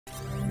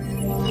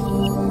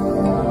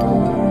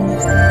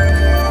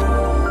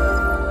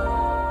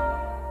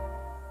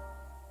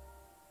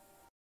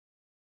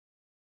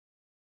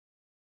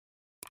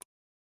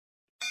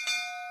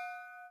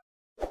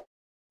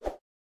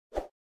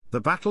The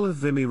Battle of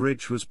Vimy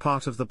Ridge was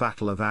part of the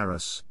Battle of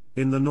Arras,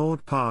 in the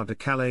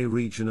Nord-Pas-de-Calais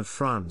region of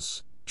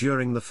France,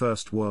 during the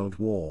First World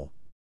War.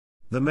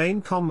 The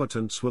main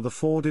combatants were the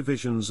 4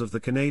 divisions of the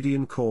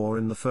Canadian Corps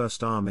in the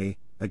First Army,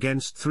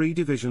 against 3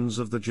 divisions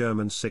of the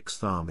German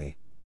Sixth Army.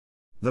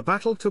 The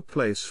battle took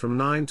place from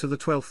 9 to the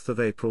 12th of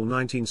April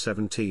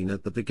 1917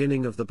 at the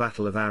beginning of the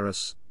Battle of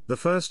Arras, the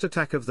first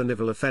attack of the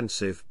Nivelle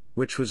Offensive,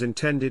 which was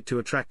intended to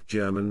attract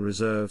German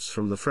reserves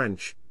from the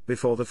French,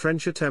 before the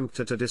French attempt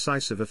at a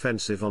decisive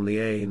offensive on the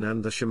Aisne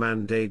and the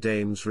Chemin des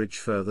Dames ridge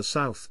further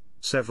south,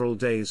 several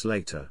days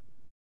later.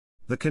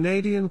 The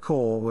Canadian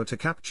Corps were to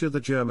capture the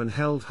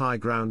German-held high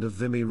ground of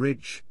Vimy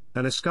Ridge,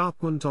 an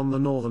escarpment on the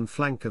northern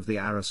flank of the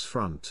Arras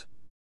front.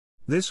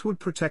 This would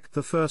protect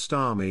the First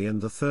Army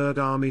and the Third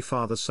Army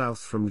farther south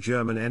from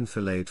German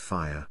enfilade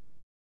fire.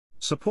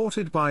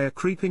 Supported by a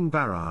creeping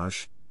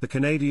barrage, the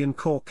Canadian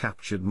Corps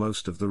captured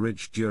most of the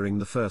ridge during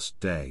the first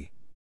day.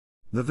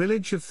 The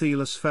village of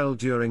Thélus fell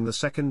during the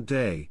second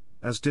day,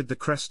 as did the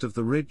crest of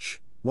the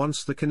ridge,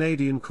 once the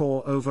Canadian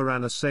Corps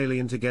overran a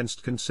salient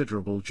against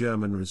considerable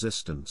German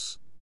resistance.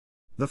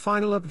 The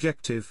final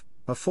objective,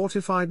 a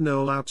fortified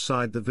knoll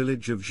outside the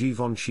village of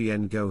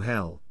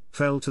Givenchy-en-Gohel,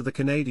 fell to the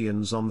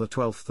Canadians on the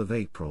 12th of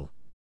April.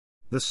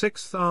 The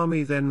Sixth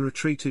Army then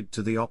retreated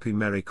to the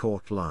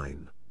Oppy-Méricourt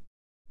line.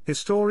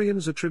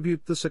 Historians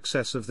attribute the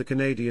success of the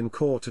Canadian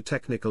Corps to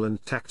technical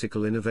and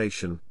tactical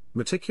innovation,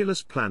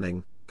 meticulous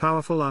planning,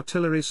 powerful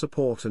artillery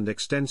support and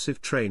extensive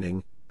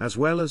training, as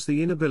well as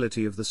the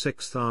inability of the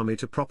Sixth Army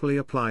to properly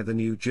apply the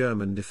new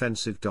German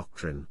defensive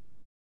doctrine.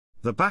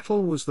 The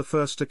battle was the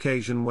first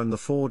occasion when the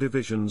 4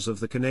 divisions of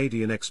the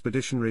Canadian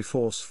Expeditionary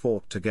Force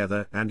fought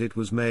together, and it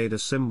was made a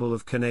symbol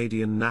of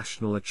Canadian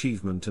national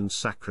achievement and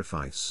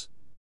sacrifice.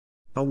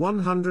 A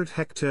 100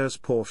 hectares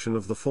portion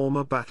of the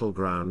former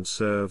battleground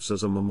serves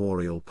as a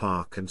memorial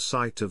park and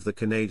site of the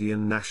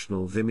Canadian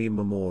National Vimy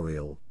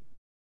Memorial.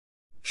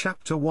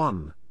 Chapter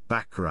 1,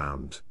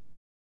 Background.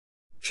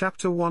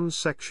 Chapter 1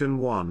 Section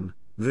 1,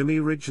 Vimy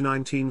Ridge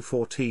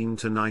 1914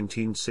 to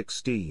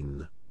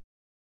 1916.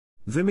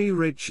 Vimy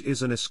Ridge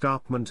is an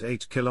escarpment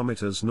 8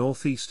 kilometers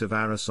northeast of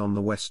Arras on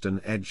the western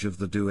edge of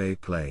the Douai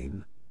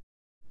Plain.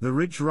 The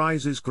ridge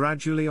rises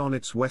gradually on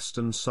its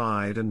western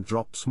side and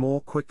drops more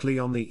quickly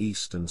on the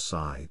eastern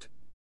side.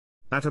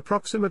 At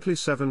approximately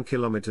 7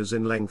 kilometers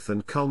in length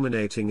and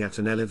culminating at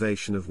an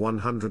elevation of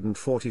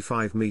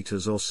 145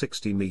 meters or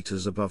 60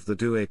 meters above the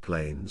Douai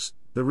Plains,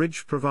 the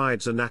ridge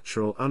provides a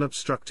natural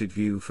unobstructed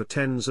view for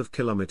tens of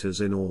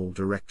kilometers in all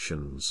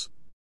directions.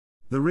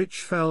 The ridge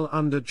fell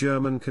under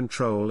German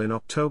control in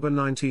October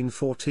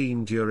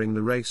 1914 during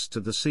the race to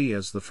the sea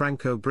as the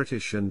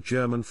Franco-British and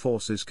German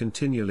forces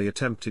continually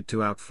attempted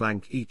to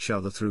outflank each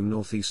other through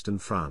northeastern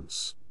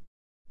France.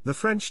 The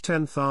French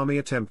 10th Army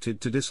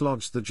attempted to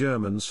dislodge the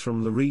Germans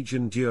from the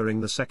region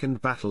during the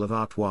Second Battle of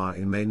Artois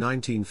in May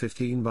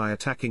 1915 by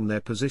attacking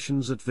their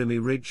positions at Vimy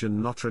Ridge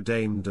and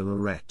Notre-Dame de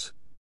Lorette.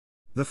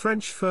 The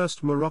French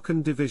 1st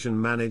Moroccan Division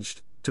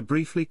managed to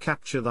briefly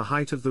capture the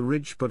height of the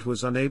ridge but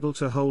was unable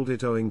to hold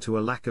it owing to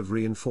a lack of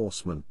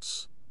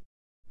reinforcements.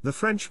 The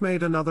French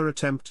made another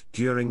attempt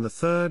during the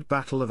Third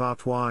Battle of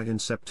Artois in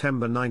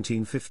September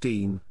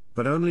 1915,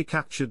 but only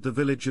captured the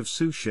village of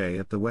Souchez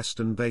at the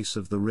western base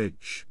of the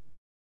ridge.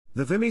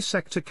 The Vimy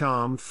sector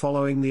calmed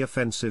following the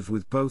offensive,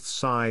 with both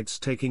sides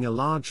taking a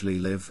largely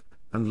live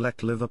and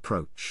let live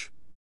approach.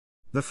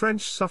 The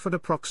French suffered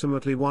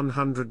approximately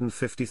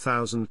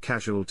 150,000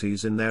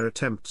 casualties in their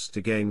attempts to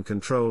gain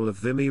control of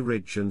Vimy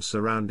Ridge and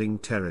surrounding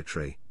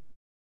territory.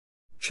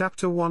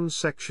 Chapter 1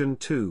 Section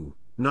 2,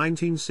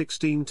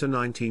 1916 to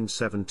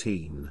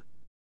 1917.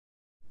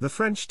 The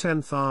French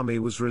 10th Army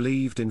was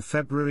relieved in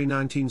February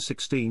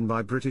 1916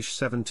 by British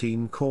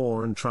 17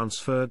 Corps and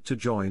transferred to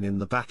join in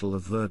the Battle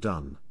of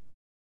Verdun.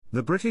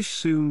 The British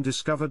soon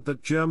discovered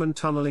that German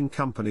tunnelling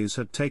companies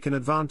had taken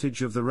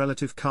advantage of the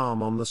relative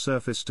calm on the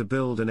surface to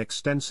build an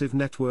extensive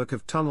network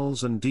of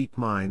tunnels and deep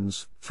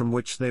mines, from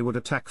which they would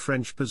attack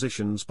French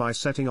positions by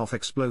setting off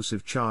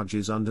explosive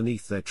charges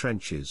underneath their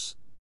trenches.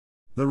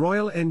 The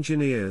Royal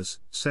Engineers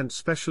sent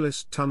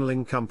specialist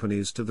tunnelling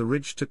companies to the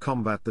ridge to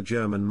combat the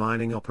German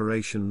mining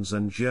operations,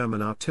 and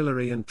German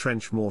artillery and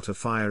trench mortar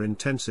fire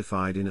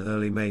intensified in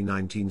early May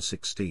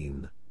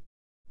 1916.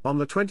 On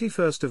the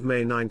 21st of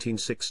May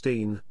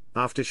 1916,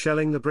 after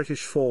shelling the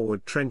British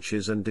forward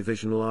trenches and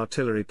divisional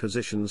artillery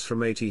positions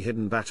from 80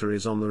 hidden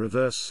batteries on the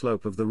reverse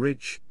slope of the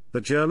ridge,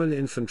 the German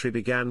infantry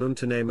began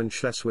Unternehmen and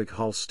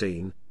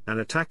Schleswig-Holstein, an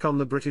attack on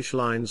the British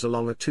lines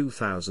along a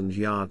 2,000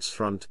 yards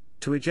front,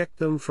 to eject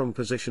them from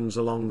positions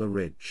along the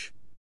ridge.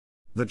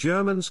 The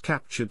Germans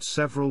captured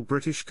several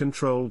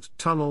British-controlled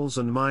tunnels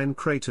and mine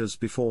craters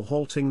before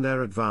halting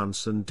their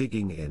advance and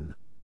digging in.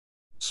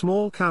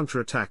 Small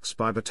counterattacks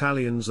by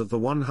battalions of the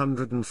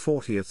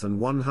 140th and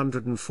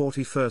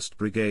 141st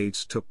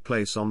Brigades took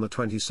place on the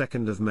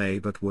 22nd of May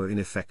but were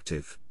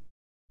ineffective.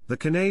 The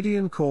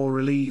Canadian Corps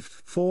relieved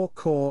 4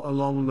 corps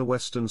along the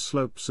western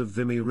slopes of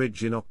Vimy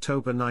Ridge in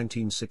October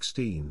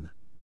 1916.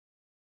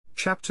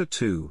 Chapter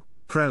 2,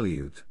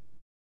 Prelude.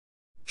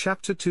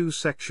 Chapter 2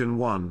 Section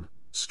 1,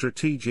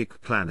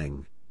 Strategic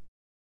Planning.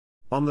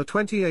 On the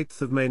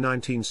 28th of May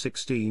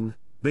 1916,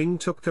 Byng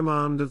took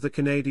command of the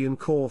Canadian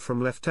Corps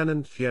from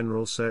Lieutenant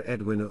General Sir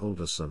Edwin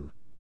Alderson.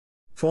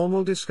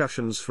 Formal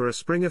discussions for a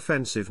spring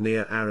offensive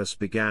near Arras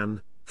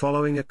began,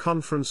 following a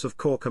conference of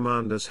corps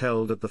commanders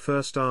held at the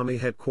 1st Army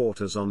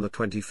headquarters on the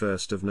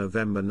 21st of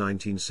November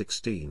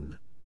 1916.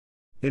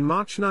 In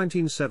March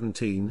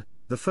 1917,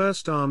 the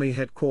 1st Army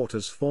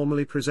headquarters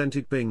formally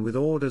presented Byng with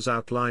orders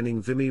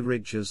outlining Vimy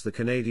Ridge as the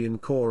Canadian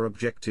Corps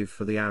objective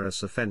for the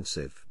Arras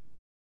offensive.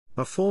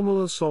 A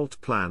formal assault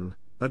plan,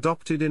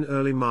 adopted in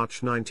early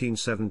March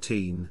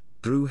 1917,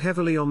 drew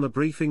heavily on the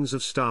briefings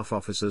of staff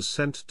officers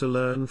sent to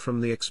learn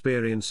from the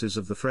experiences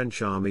of the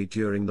French army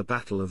during the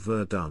Battle of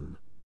Verdun.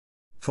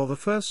 For the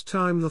first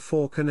time the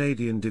 4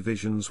 Canadian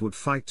divisions would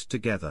fight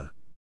together.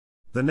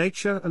 The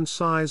nature and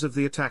size of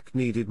the attack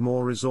needed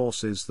more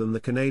resources than the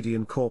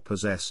Canadian Corps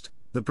possessed.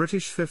 The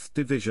British 5th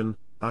Division,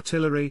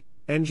 artillery,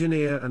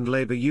 engineer and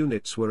labour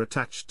units were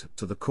attached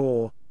to the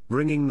corps,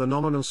 bringing the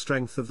nominal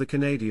strength of the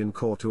Canadian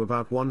Corps to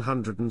about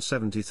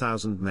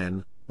 170,000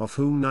 men, of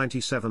whom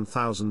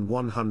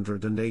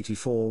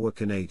 97,184 were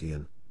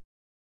Canadian.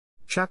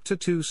 Chapter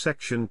 2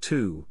 Section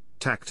 2,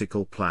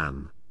 Tactical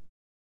Plan.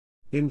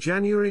 In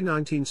January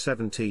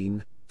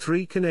 1917,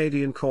 3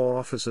 Canadian Corps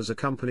officers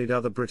accompanied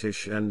other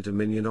British and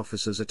Dominion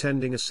officers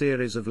attending a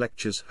series of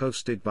lectures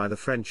hosted by the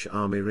French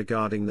Army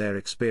regarding their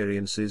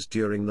experiences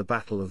during the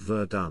Battle of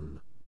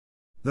Verdun.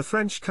 The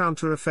French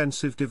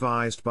counter-offensive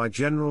devised by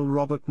General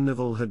Robert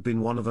Nivelle had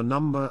been one of a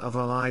number of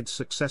Allied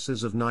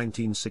successes of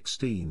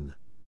 1916.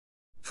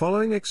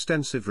 Following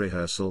extensive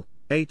rehearsal,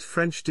 8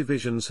 French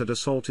divisions had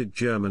assaulted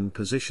German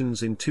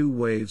positions in 2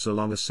 waves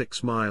along a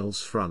 6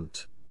 miles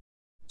front.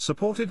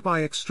 Supported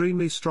by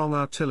extremely strong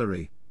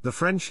artillery, the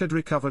French had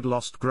recovered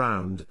lost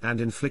ground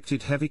and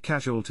inflicted heavy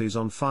casualties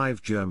on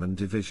 5 German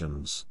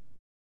divisions.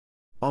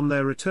 On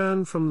their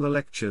return from the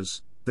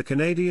lectures, the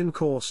Canadian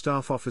Corps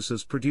staff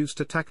officers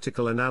produced a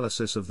tactical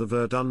analysis of the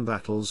Verdun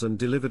battles and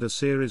delivered a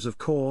series of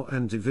corps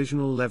and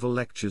divisional level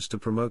lectures to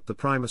promote the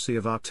primacy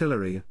of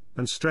artillery,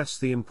 and stress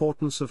the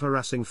importance of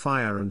harassing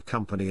fire and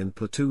company and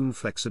platoon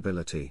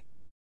flexibility.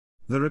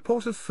 The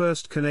report of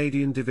 1st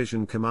Canadian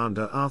Division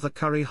Commander Arthur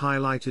Currie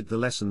highlighted the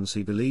lessons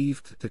he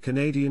believed the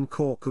Canadian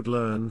Corps could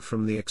learn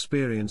from the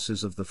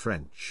experiences of the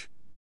French.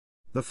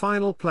 The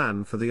final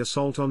plan for the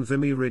assault on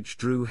Vimy Ridge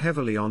drew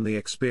heavily on the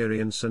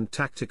experience and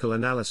tactical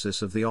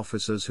analysis of the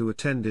officers who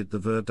attended the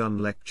Verdun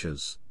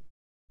lectures.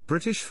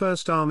 British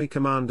 1st Army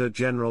Commander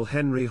General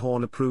Henry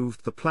Horne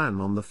approved the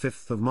plan on the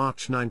 5th of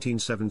March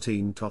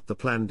 1917. The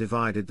plan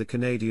divided the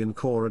Canadian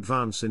Corps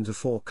advance into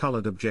 4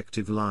 coloured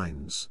objective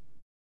lines.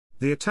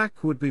 The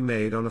attack would be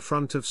made on a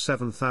front of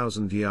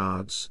 7,000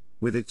 yards,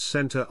 with its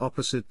centre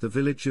opposite the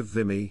village of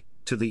Vimy,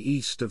 to the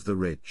east of the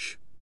ridge.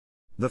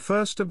 The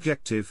first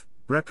objective,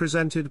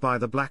 represented by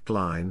the black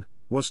line,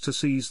 was to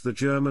seize the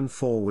German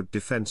forward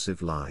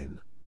defensive line.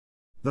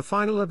 The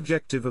final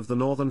objective of the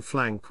northern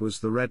flank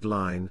was the red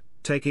line,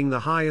 taking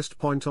the highest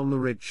point on the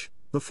ridge,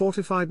 the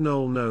fortified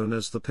knoll known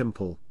as the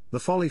Pimple, the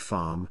Folly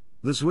Farm,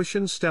 the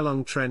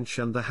Zwischenstellung Trench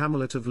and the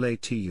hamlet of Les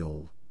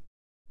Tilleuls.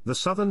 The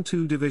southern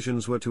 2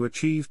 divisions were to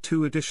achieve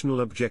 2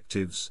 additional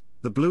objectives,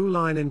 the blue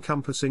line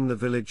encompassing the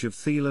village of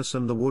Thielas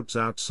and the woods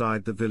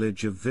outside the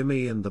village of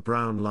Vimy, and the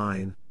brown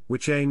line,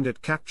 which aimed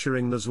at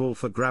capturing the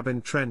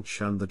Zwolfer-Graben Trench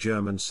and the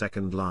German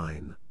second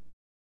line.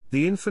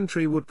 The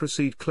infantry would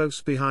proceed close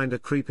behind a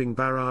creeping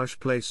barrage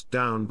placed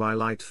down by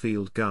light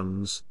field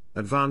guns,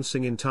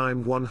 advancing in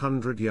timed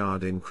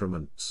 100-yard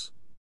increments.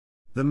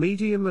 The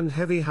medium and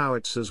heavy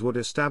howitzers would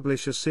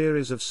establish a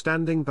series of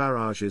standing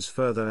barrages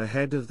further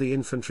ahead of the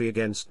infantry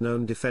against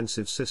known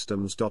defensive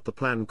systems. The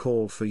plan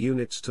called for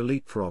units to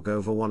leapfrog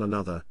over one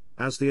another,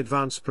 as the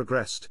advance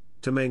progressed,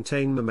 to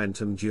maintain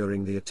momentum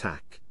during the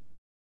attack.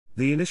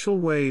 The initial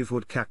wave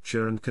would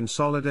capture and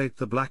consolidate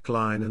the black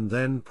line and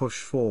then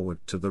push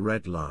forward to the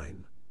red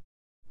line.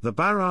 The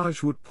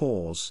barrage would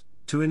pause,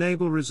 to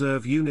enable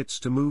reserve units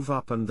to move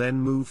up and then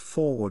move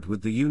forward,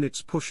 with the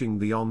units pushing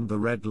beyond the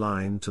red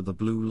line to the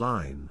blue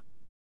line.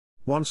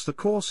 Once the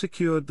corps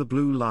secured the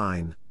blue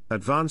line,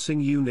 advancing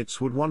units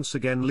would once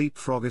again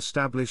leapfrog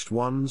established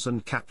ones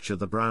and capture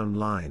the brown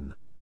line.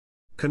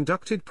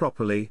 Conducted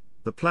properly,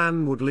 the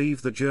plan would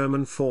leave the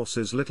German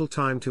forces little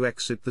time to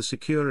exit the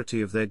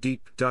security of their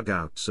deep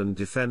dugouts and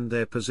defend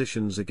their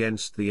positions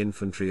against the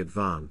infantry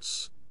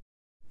advance.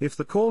 If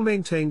the corps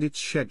maintained its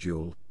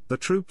schedule, the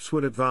troops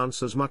would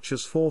advance as much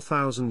as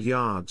 4,000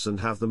 yards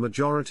and have the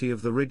majority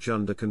of the ridge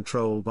under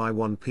control by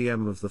 1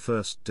 p.m. of the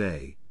first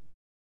day.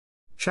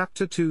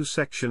 Chapter 2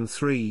 Section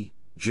 3,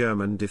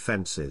 German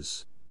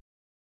Defences.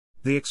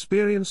 The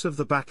experience of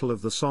the Battle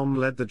of the Somme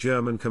led the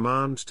German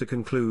command to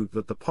conclude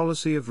that the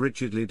policy of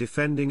rigidly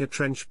defending a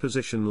trench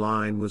position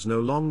line was no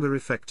longer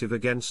effective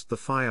against the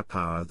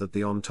firepower that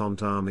the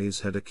Entente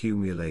armies had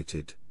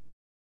accumulated.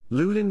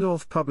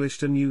 Ludendorff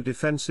published a new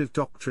defensive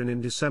doctrine in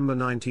December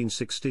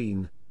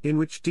 1916, in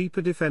which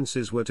deeper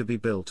defences were to be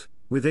built,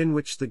 within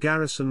which the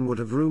garrison would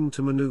have room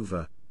to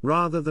manoeuvre,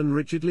 rather than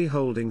rigidly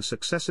holding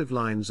successive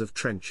lines of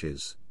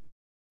trenches.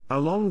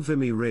 Along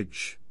Vimy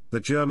Ridge, the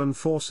German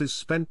forces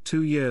spent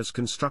 2 years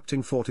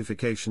constructing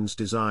fortifications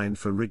designed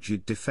for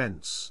rigid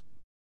defense.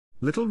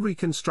 Little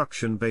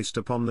reconstruction based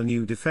upon the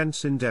new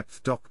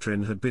defense-in-depth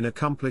doctrine had been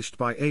accomplished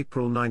by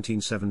April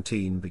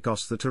 1917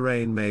 because the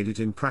terrain made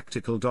it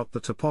impractical. The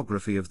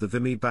topography of the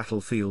Vimy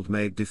battlefield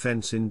made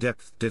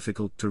defense-in-depth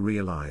difficult to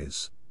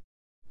realize.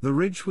 The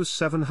ridge was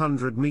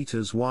 700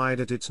 meters wide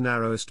at its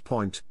narrowest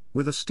point,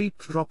 with a steep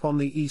drop on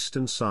the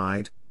eastern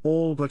side,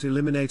 all but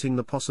eliminating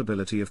the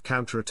possibility of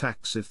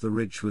counterattacks if the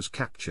ridge was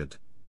captured.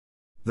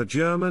 The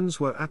Germans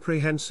were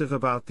apprehensive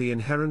about the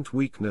inherent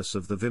weakness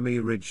of the Vimy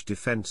Ridge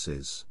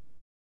defenses.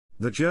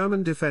 The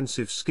German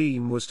defensive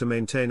scheme was to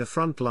maintain a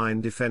front-line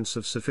defense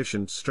of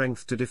sufficient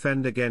strength to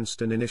defend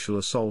against an initial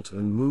assault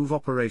and move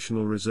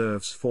operational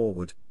reserves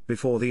forward,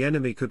 before the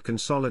enemy could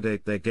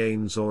consolidate their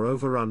gains or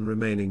overrun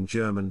remaining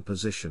German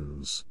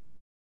positions.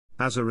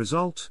 As a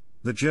result,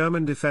 the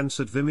German defense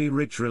at Vimy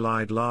Ridge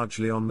relied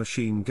largely on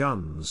machine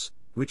guns,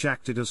 which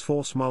acted as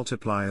force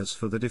multipliers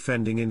for the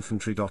defending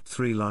infantry.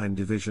 3-line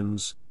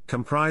divisions,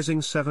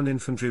 comprising 7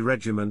 infantry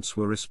regiments,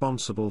 were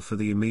responsible for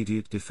the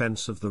immediate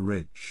defense of the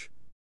ridge.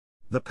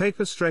 The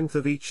paper strength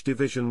of each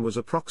division was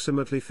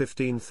approximately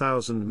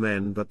 15,000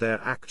 men, but their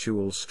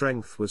actual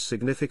strength was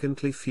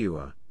significantly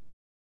fewer.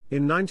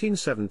 In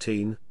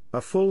 1917,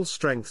 a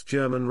full-strength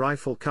German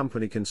rifle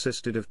company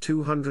consisted of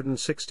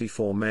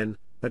 264 men.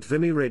 At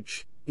Vimy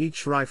Ridge,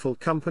 each rifle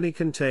company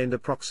contained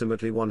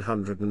approximately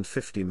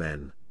 150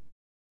 men.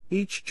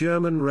 Each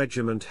German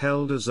regiment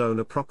held a zone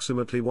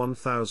approximately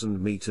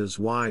 1,000 meters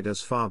wide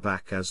as far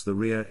back as the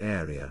rear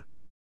area.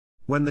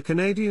 When the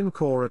Canadian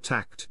Corps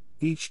attacked,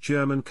 each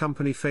German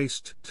company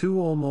faced 2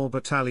 or more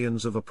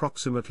battalions of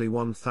approximately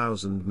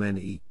 1,000 men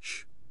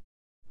each.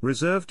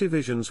 Reserve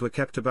divisions were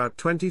kept about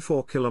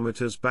 24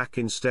 kilometers back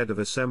instead of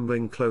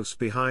assembling close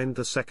behind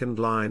the second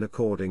line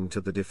according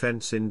to the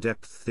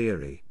defense-in-depth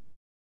theory.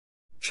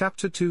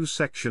 Chapter 2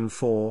 Section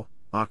 4,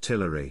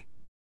 Artillery.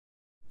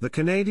 The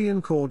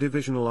Canadian Corps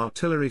divisional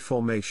artillery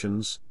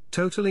formations,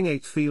 totaling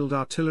 8 field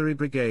artillery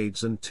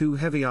brigades and 2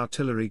 heavy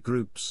artillery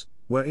groups,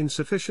 were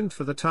insufficient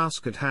for the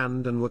task at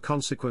hand and were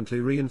consequently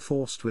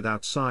reinforced with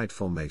outside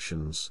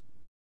formations.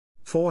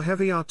 4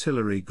 heavy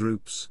artillery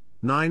groups,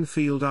 9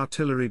 field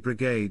artillery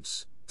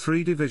brigades,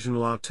 3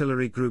 divisional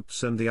artillery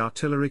groups and the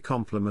artillery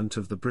complement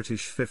of the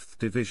British 5th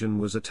Division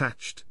was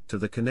attached to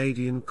the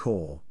Canadian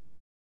Corps.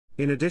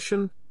 In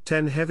addition,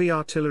 10 heavy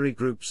artillery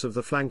groups of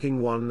the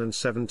flanking 1 and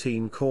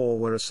 17 Corps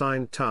were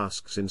assigned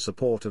tasks in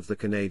support of the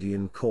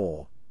Canadian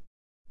Corps.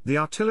 The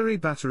artillery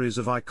batteries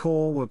of I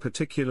Corps were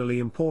particularly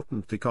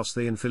important because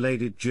they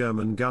enfiladed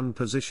German gun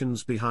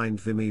positions behind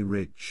Vimy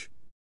Ridge.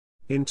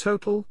 In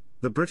total,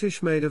 the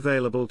British made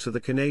available to the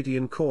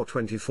Canadian Corps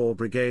 24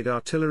 brigade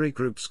artillery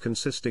groups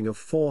consisting of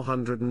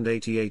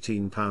 480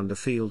 18-pounder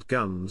field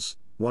guns,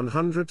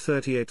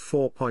 138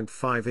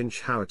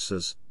 4.5-inch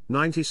howitzers,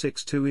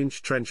 96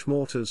 2-inch trench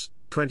mortars,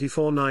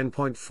 24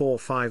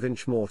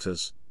 9.45-inch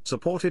mortars,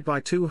 supported by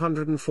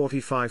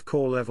 245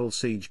 corps-level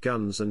siege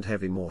guns and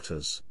heavy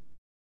mortars.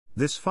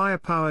 This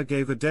firepower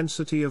gave a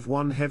density of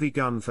 1 heavy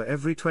gun for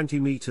every 20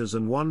 meters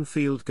and 1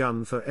 field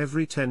gun for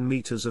every 10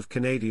 meters of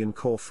Canadian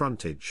Corps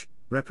frontage,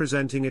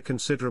 representing a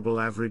considerable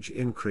average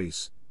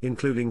increase,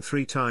 including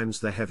 3 times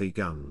the heavy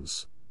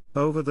guns,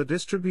 over the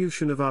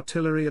distribution of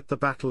artillery at the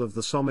Battle of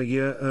the Somme a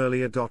year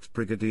earlier.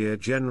 Brigadier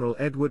General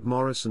Edward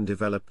Morrison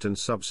developed and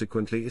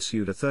subsequently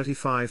issued a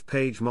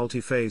 35-page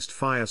multi-phased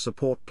fire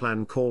support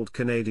plan called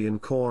Canadian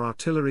Corps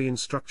Artillery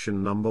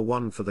Instruction No.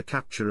 1 for the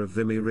capture of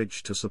Vimy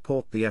Ridge to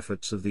support the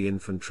efforts of the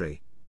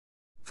infantry.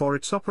 For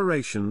its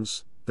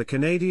operations, the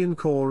Canadian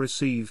Corps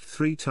received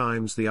 3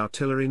 times the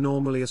artillery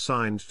normally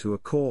assigned to a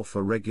corps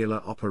for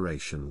regular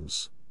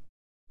operations.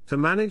 To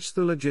manage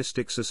the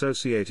logistics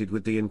associated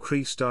with the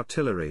increased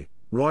artillery,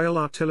 Royal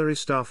Artillery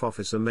Staff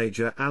Officer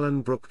Major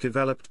Alan Brooke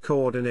developed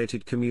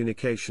coordinated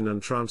communication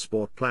and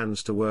transport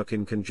plans to work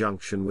in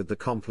conjunction with the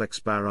complex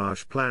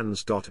barrage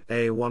plans.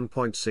 A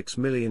 1.6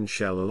 million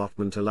shell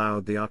allotment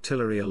allowed the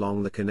artillery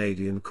along the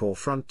Canadian Corps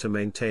front to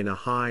maintain a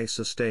high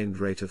sustained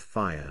rate of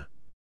fire.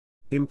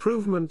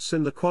 Improvements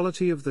in the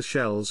quality of the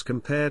shells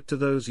compared to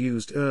those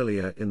used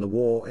earlier in the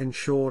war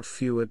ensured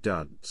fewer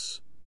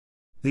duds.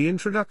 The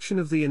introduction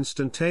of the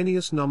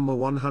instantaneous No.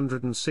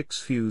 106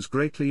 fuse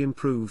greatly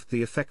improved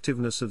the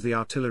effectiveness of the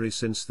artillery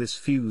since this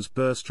fuse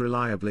burst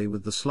reliably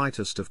with the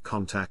slightest of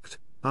contact,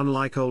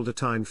 unlike older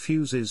time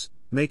fuses,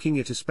 making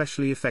it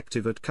especially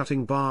effective at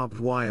cutting barbed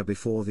wire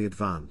before the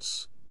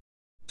advance.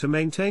 To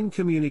maintain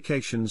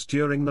communications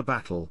during the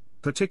battle,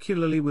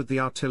 particularly with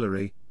the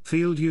artillery,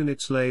 field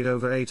units laid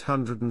over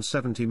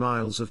 870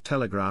 miles of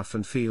telegraph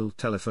and field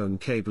telephone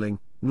cabling,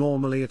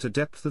 normally at a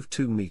depth of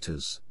 2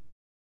 meters.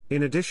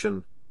 In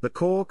addition, the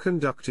Corps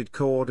conducted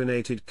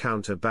coordinated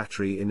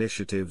counter-battery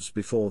initiatives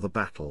before the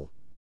battle.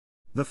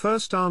 The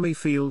 1st Army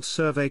Field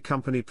Survey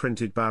Company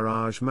printed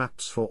barrage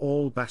maps for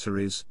all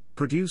batteries,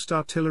 produced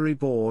artillery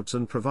boards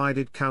and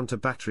provided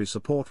counter-battery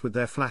support with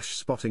their flash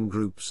spotting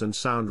groups and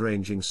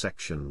sound-ranging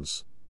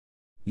sections.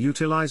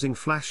 Utilizing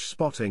flash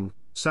spotting,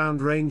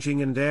 sound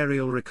ranging and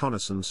aerial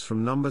reconnaissance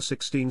from No.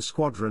 16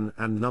 Squadron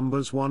and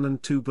Numbers 1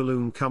 and 2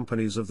 balloon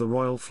companies of the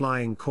Royal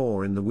Flying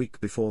Corps in the week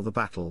before the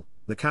battle.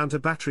 The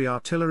counter-battery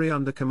artillery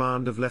under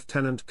command of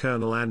Lieutenant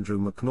Colonel Andrew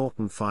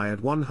McNaughton fired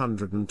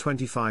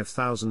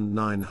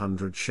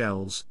 125,900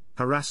 shells,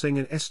 harassing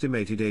an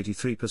estimated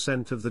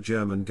 83% of the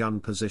German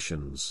gun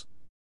positions.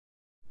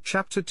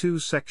 Chapter 2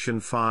 Section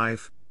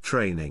 5,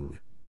 Training.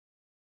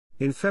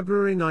 In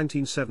February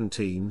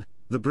 1917,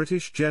 the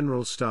British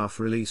General Staff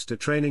released a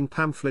training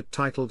pamphlet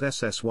titled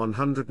SS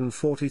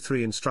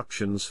 143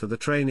 Instructions for the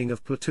Training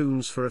of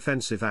Platoons for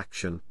Offensive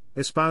Action,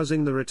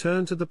 espousing the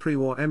return to the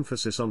pre-war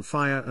emphasis on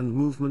fire and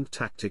movement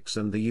tactics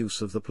and the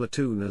use of the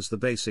platoon as the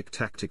basic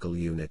tactical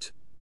unit.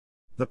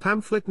 The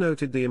pamphlet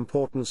noted the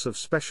importance of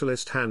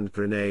specialist hand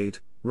grenade,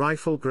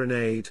 rifle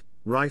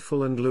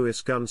and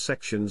Lewis gun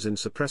sections in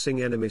suppressing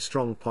enemy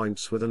strong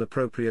points with an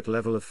appropriate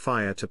level of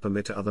fire to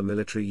permit other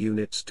military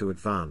units to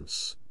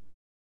advance.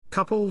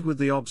 Coupled with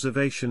the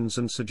observations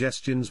and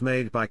suggestions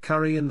made by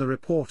Currie in the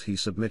report he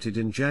submitted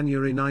in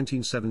January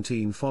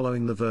 1917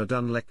 following the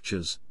Verdun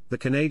lectures, the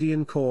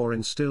Canadian Corps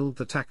instilled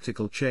the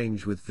tactical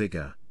change with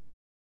vigor.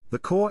 The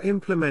Corps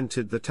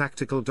implemented the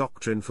tactical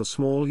doctrine for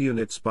small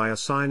units by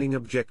assigning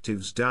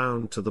objectives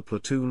down to the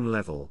platoon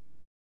level.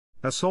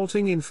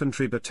 Assaulting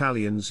infantry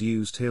battalions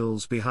used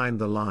hills behind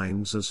the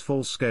lines as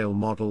full-scale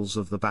models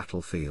of the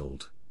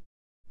battlefield.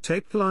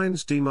 Taped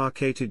lines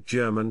demarcated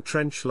German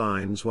trench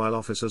lines while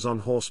officers on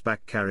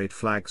horseback carried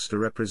flags to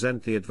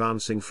represent the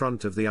advancing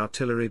front of the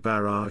artillery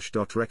barrage.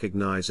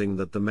 Recognizing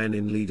that the men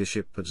in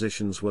leadership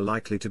positions were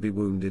likely to be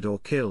wounded or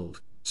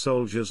killed,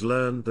 soldiers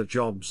learned the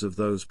jobs of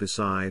those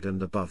beside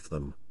and above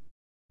them.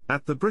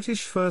 At the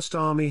British First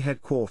Army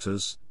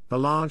headquarters, a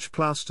large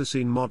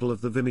plasticine model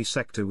of the Vimy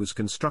sector was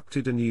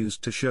constructed and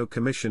used to show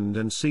commissioned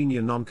and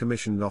senior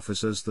non-commissioned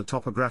officers the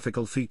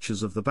topographical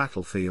features of the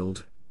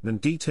battlefield, and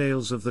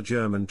details of the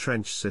German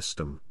trench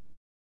system.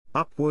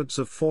 Upwards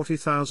of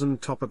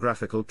 40,000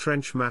 topographical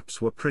trench maps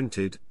were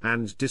printed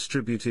and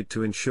distributed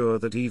to ensure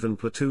that even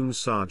platoon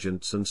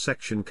sergeants and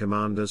section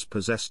commanders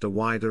possessed a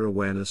wider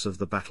awareness of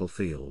the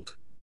battlefield.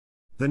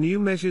 The new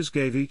measures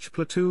gave each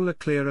platoon a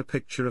clearer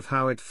picture of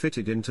how it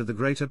fitted into the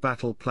greater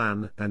battle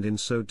plan and in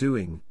so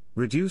doing,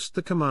 reduced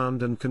the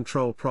command and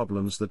control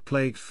problems that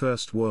plagued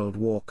First World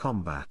War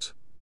combat.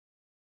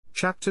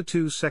 Chapter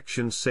 2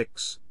 Section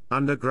 6,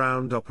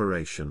 Underground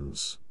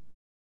Operations.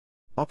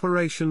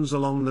 Operations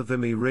along the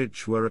Vimy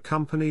Ridge were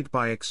accompanied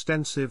by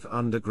extensive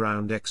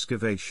underground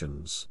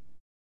excavations.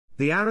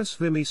 The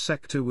Arras-Vimy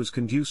sector was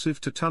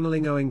conducive to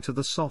tunneling owing to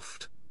the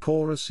soft,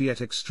 porous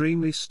yet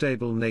extremely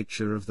stable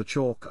nature of the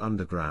chalk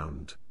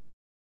underground.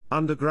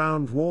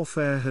 Underground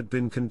warfare had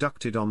been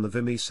conducted on the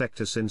Vimy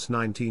sector since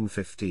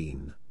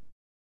 1915.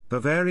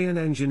 Bavarian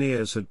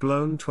engineers had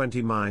blown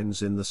 20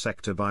 mines in the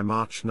sector by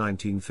March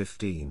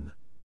 1915.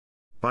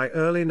 By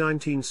early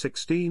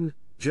 1916,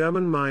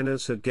 German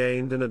miners had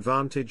gained an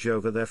advantage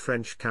over their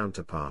French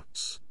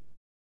counterparts.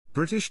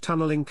 British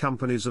tunnelling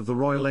companies of the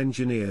Royal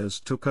Engineers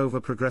took over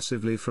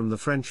progressively from the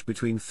French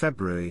between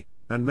February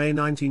and May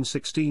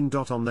 1916.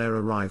 On their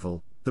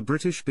arrival, the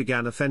British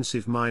began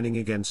offensive mining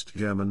against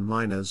German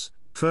miners,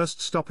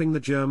 first stopping the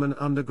German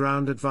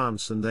underground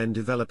advance and then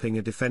developing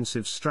a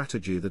defensive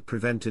strategy that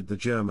prevented the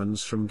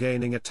Germans from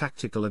gaining a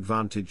tactical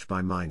advantage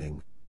by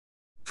mining.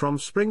 From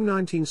spring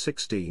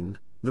 1916,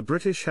 the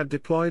British had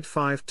deployed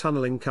 5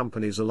 tunnelling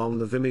companies along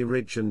the Vimy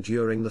Ridge, and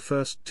during the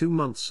first 2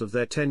 months of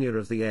their tenure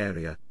of the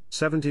area,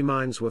 70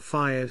 mines were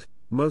fired,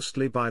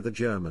 mostly by the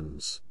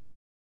Germans.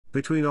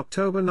 Between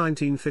October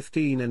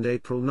 1915 and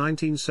April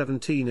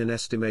 1917 an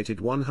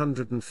estimated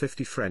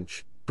 150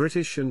 French,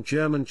 British and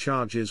German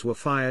charges were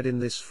fired in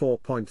this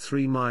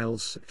 4.3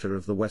 miles sector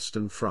of the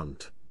Western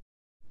Front.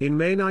 In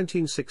May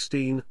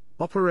 1916,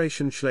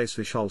 Operation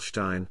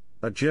Schleswig-Holstein,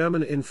 a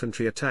German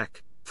infantry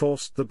attack,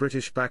 forced the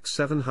British back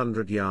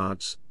 700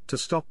 yards, to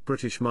stop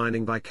British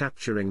mining by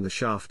capturing the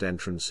shaft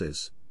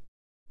entrances.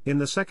 In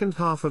the second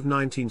half of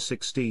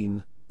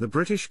 1916, the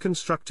British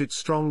constructed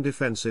strong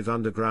defensive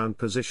underground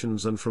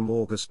positions, and from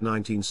August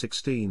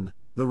 1916,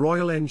 the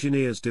Royal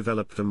Engineers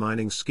developed a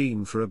mining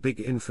scheme for a big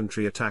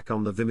infantry attack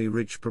on the Vimy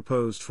Ridge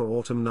proposed for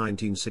autumn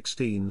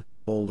 1916,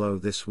 although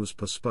this was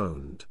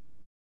postponed.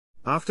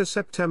 After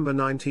September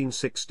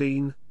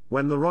 1916,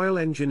 when the Royal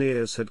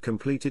Engineers had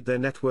completed their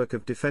network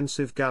of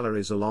defensive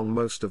galleries along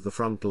most of the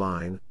front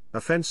line,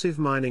 offensive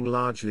mining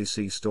largely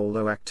ceased,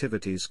 although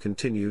activities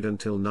continued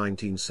until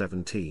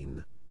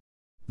 1917.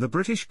 The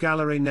British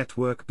gallery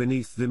network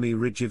beneath Vimy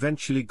Ridge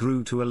eventually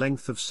grew to a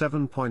length of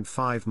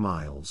 7.5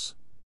 miles.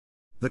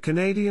 The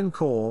Canadian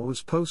Corps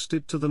was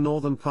posted to the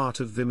northern part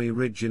of Vimy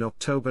Ridge in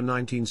October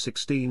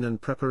 1916,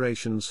 and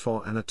preparations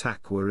for an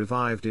attack were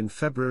revived in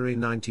February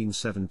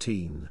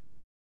 1917.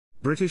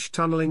 British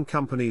tunnelling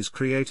companies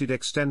created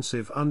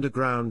extensive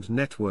underground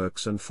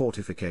networks and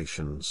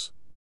fortifications.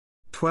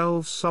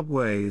 12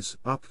 subways,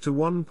 up to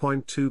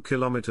 1.2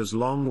 kilometers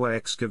long, were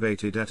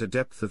excavated at a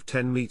depth of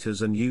 10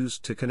 meters and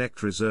used to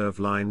connect reserve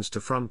lines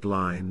to front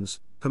lines,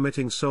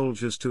 permitting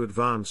soldiers to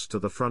advance to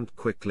the front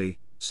quickly,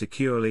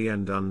 securely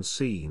and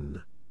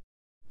unseen.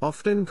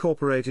 Often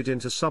incorporated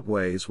into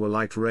subways were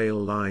light rail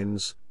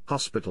lines,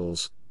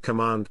 hospitals,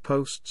 command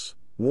posts,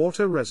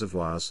 water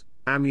reservoirs,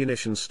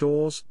 ammunition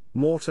stores,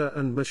 mortar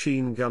and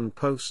machine gun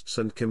posts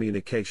and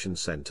communication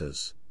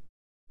centers.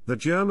 The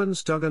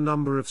Germans dug a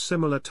number of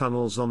similar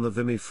tunnels on the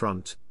Vimy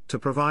front, to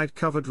provide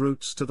covered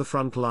routes to the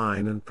front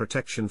line and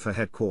protection for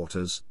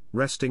headquarters,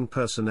 resting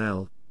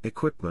personnel,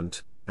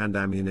 equipment, and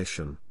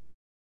ammunition.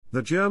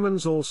 The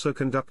Germans also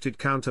conducted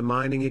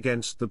counter-mining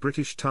against the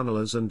British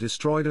tunnelers and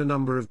destroyed a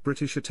number of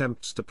British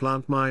attempts to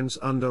plant mines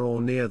under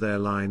or near their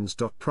lines.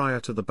 Prior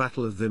to the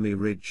Battle of Vimy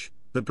Ridge,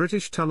 the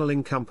British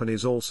tunnelling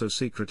companies also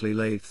secretly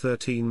laid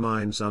 13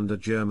 mines under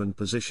German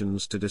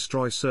positions to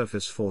destroy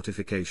surface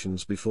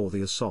fortifications before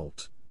the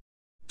assault.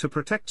 To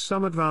protect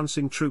some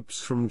advancing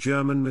troops from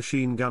German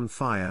machine gun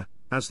fire,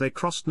 as they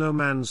crossed no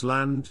man's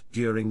land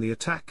during the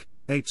attack,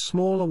 8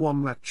 smaller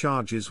wombat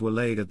charges were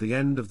laid at the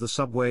end of the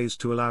subways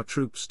to allow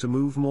troops to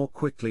move more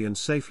quickly and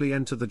safely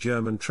enter the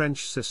German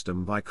trench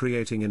system by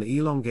creating an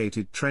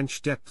elongated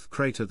trench depth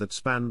crater that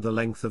spanned the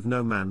length of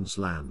no man's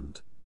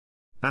land.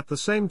 At the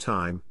same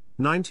time,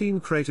 19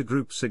 crater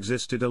groups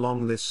existed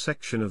along this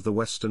section of the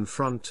Western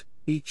Front,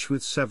 each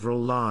with several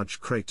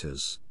large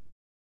craters.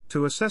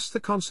 To assess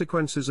the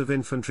consequences of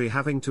infantry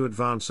having to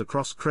advance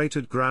across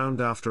cratered ground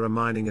after a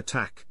mining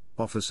attack,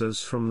 officers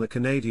from the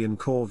Canadian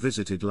Corps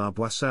visited La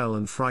Boisselle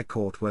and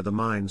Fricourt where the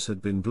mines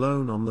had been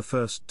blown on the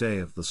first day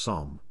of the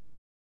Somme.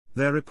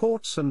 Their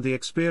reports and the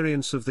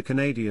experience of the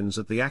Canadians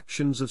at the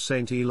actions of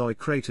St. Eloi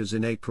craters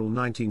in April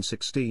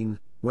 1916,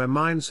 where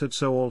mines had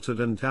so altered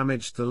and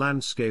damaged the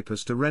landscape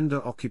as to render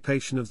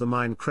occupation of the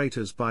mine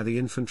craters by the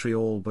infantry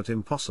all but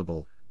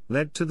impossible,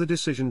 led to the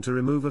decision to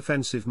remove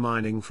offensive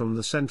mining from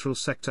the central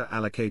sector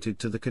allocated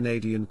to the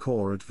Canadian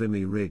Corps at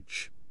Vimy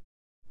Ridge.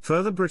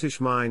 Further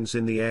British mines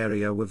in the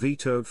area were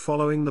vetoed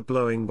following the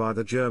blowing by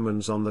the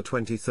Germans on the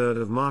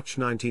 23rd of March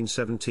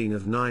 1917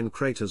 of 9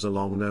 craters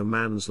along no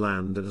man's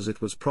land, as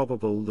it was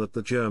probable that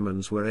the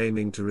Germans were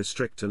aiming to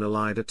restrict an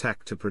Allied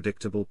attack to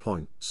predictable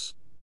points.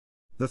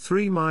 The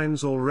 3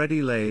 mines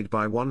already laid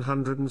by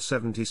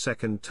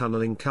 172nd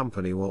Tunnelling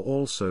Company were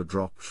also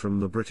dropped from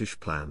the British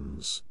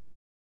plans.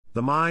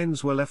 The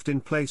mines were left in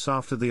place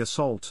after the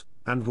assault,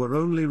 and were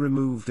only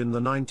removed in the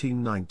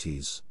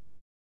 1990s.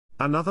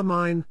 Another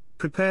mine,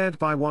 prepared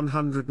by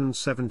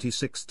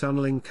 176th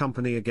Tunnelling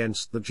Company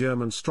against the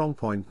German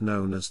strongpoint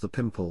known as the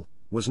Pimple,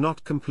 was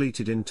not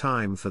completed in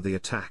time for the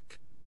attack.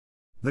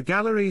 The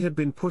gallery had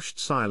been pushed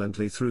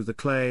silently through the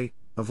clay,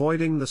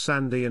 avoiding the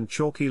sandy and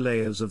chalky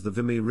layers of the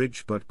Vimy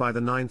Ridge, but by the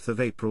 9th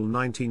of April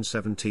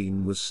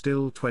 1917 was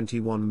still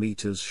 21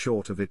 meters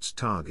short of its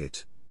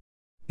target.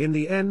 In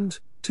the end,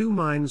 2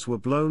 mines were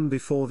blown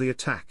before the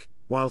attack,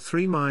 while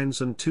 3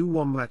 mines and 2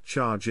 wombat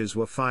charges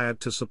were fired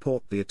to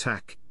support the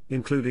attack,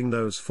 including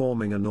those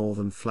forming a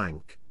northern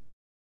flank.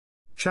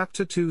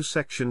 Chapter 2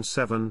 Section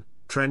 7,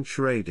 Trench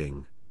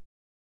Raiding.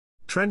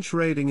 Trench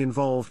raiding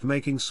involved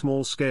making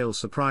small-scale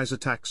surprise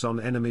attacks on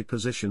enemy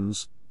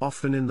positions,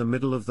 often in the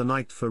middle of the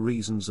night for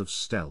reasons of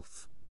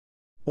stealth.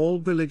 All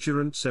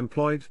belligerents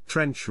employed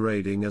trench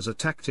raiding as a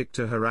tactic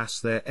to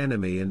harass their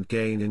enemy and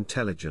gain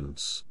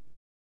intelligence.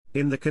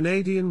 In the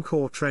Canadian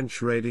Corps,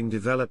 trench raiding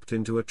developed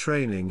into a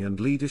training and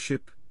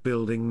leadership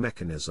building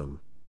mechanism.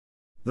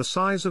 The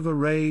size of a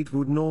raid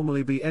would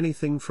normally be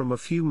anything from a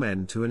few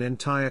men to an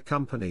entire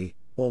company,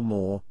 or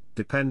more,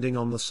 depending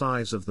on the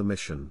size of the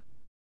mission.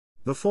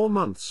 The 4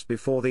 months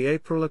before the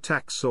April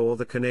attack saw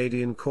the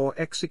Canadian Corps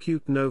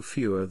execute no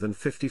fewer than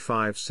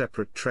 55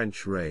 separate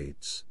trench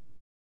raids.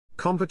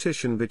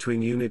 Competition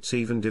between units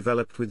even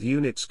developed, with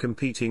units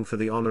competing for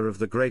the honor of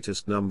the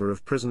greatest number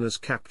of prisoners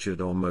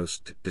captured or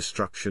most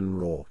destruction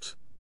wrought.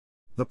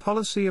 The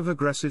policy of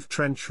aggressive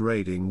trench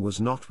raiding was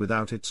not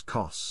without its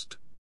cost.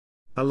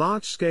 A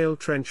large-scale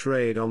trench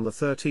raid on the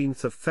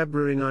 13th of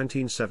February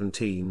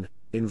 1917,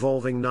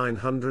 involving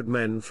 900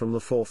 men from the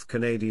 4th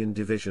Canadian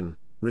Division,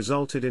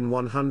 resulted in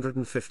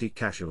 150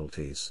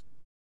 casualties.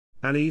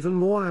 An even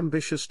more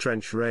ambitious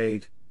trench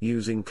raid,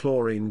 using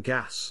chlorine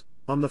gas,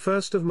 on the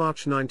 1st of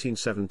March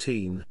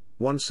 1917,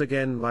 once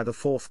again by the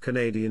 4th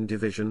Canadian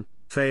Division,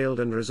 failed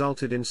and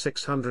resulted in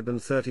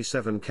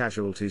 637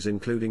 casualties,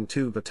 including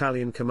 2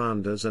 battalion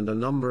commanders and a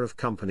number of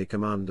company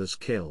commanders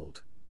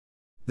killed.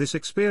 This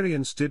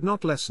experience did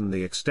not lessen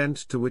the extent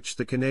to which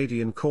the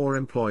Canadian Corps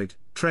employed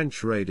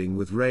trench raiding,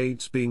 with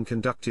raids being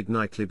conducted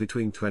nightly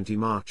between 20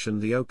 March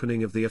and the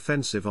opening of the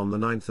offensive on the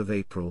 9th of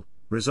April,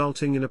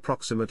 resulting in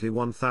approximately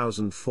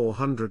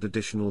 1,400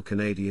 additional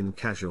Canadian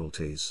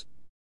casualties.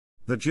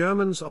 The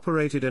Germans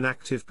operated an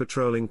active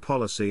patrolling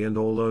policy, and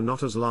although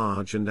not as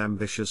large and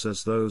ambitious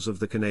as those of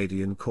the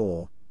Canadian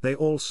Corps, they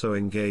also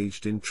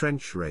engaged in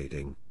trench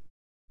raiding.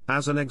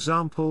 As an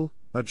example,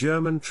 a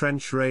German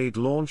trench raid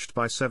launched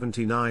by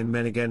 79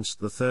 men against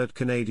the 3rd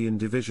Canadian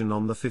Division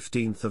on the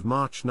 15th of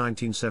March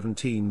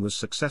 1917 was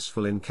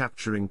successful in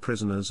capturing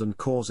prisoners and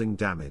causing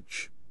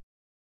damage.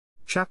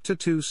 Chapter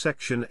 2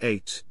 Section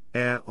 8,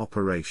 Air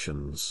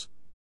Operations.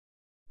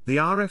 The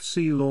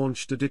RFC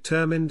launched a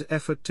determined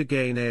effort to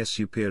gain air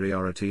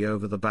superiority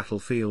over the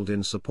battlefield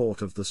in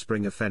support of the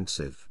spring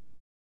offensive.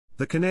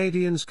 The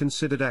Canadians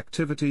considered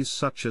activities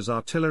such as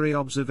artillery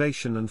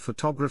observation and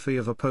photography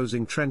of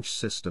opposing trench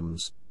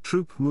systems,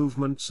 troop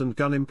movements and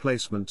gun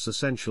emplacements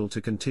essential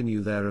to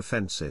continue their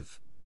offensive.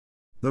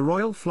 The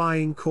Royal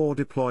Flying Corps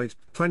deployed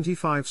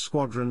 25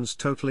 squadrons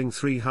totaling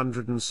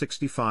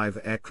 365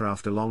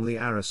 aircraft along the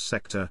Arras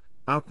sector,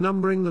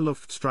 outnumbering the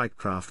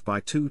Luftstreitkraft by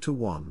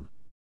 2-1.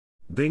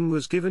 Byng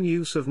was given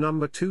use of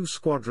No. 2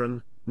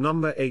 Squadron,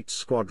 No. 8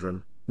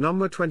 Squadron,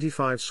 No.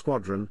 25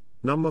 Squadron,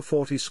 No.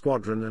 40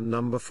 Squadron and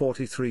No.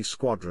 43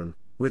 Squadron,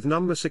 with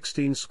No.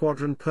 16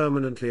 Squadron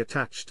permanently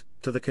attached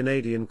to the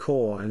Canadian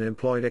Corps and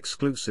employed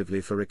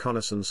exclusively for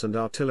reconnaissance and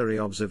artillery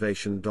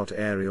observation.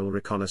 Aerial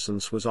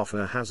reconnaissance was often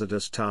a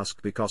hazardous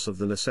task because of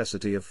the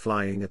necessity of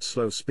flying at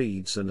slow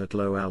speeds and at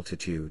low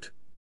altitude.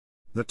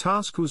 The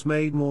task was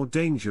made more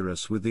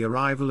dangerous with the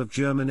arrival of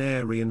German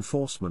air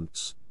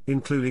reinforcements,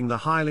 including the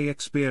highly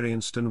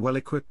experienced and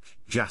well-equipped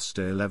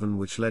Jaster 11,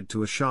 which led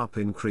to a sharp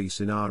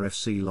increase in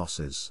RFC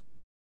losses.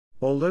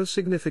 Although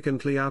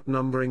significantly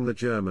outnumbering the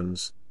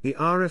Germans, the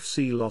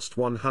RFC lost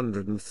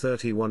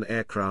 131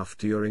 aircraft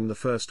during the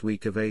first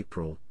week of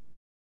April.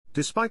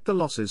 Despite the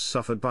losses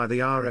suffered by the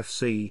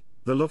RFC,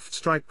 the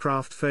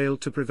Luftstreitkraft failed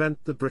to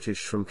prevent the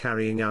British from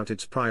carrying out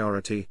its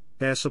priority,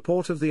 air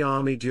support of the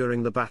Army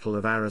during the Battle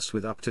of Arras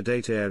with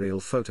up-to-date aerial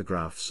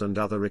photographs and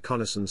other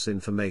reconnaissance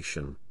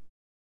information.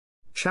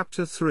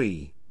 Chapter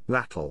 3,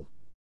 Battle.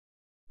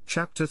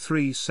 Chapter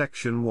 3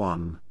 Section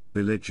 1,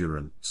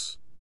 Belligerents.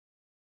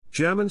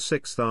 German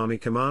 6th Army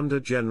Commander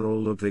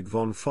General Ludwig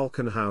von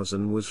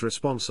Falkenhausen was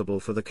responsible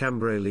for the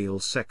Cambrai-Lille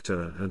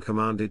sector and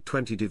commanded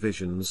 20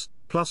 divisions,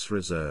 plus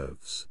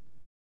reserves.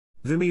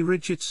 Vimy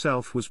Ridge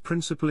itself was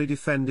principally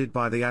defended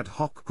by the ad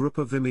hoc group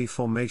of Vimy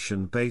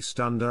formation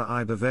based under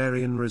I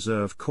Bavarian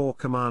Reserve Corps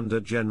Commander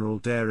General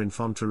der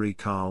Infanterie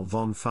Karl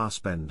von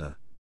Fassbender.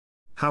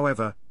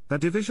 However, a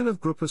division of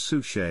Gruppe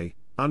Souchet,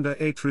 under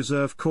 8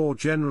 Reserve Corps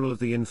General of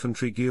the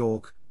Infantry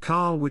Georg,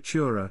 Karl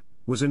Wichura,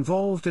 was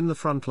involved in the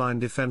frontline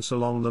defense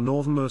along the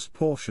northernmost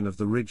portion of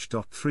the ridge.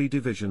 3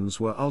 divisions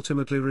were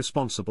ultimately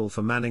responsible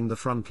for manning the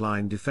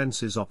frontline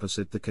defenses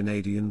opposite the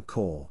Canadian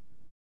Corps.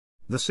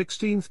 The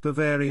 16th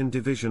Bavarian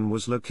Division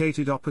was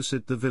located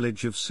opposite the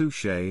village of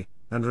Souchet,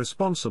 and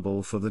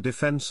responsible for the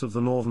defense of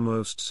the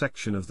northernmost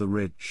section of the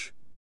ridge.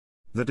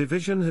 The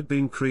division had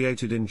been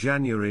created in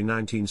January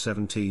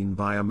 1917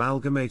 by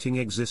amalgamating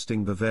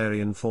existing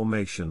Bavarian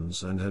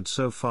formations and had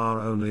so far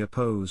only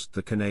opposed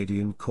the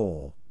Canadian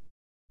Corps.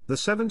 The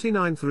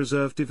 79th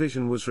Reserve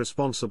Division was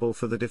responsible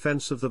for the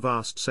defense of the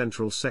vast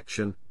central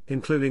section,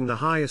 including the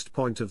highest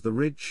point of the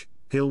ridge,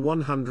 Hill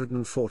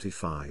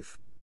 145.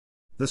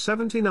 The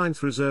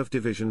 79th Reserve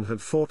Division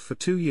had fought for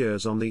 2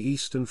 years on the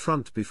Eastern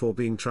Front before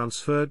being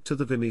transferred to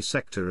the Vimy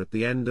sector at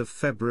the end of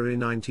February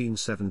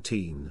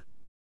 1917.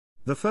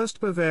 The 1st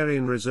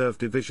Bavarian Reserve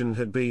Division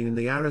had been in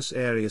the Arras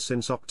area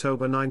since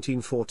October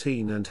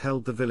 1914 and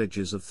held the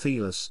villages of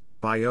Thielas,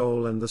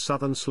 Bayol and the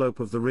southern slope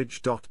of the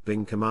ridge.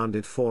 Byng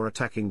commanded 4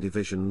 attacking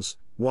divisions,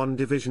 1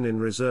 division in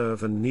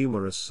reserve and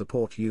numerous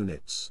support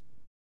units.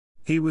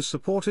 He was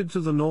supported to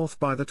the north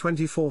by the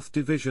 24th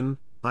Division,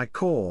 I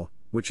Corps,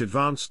 which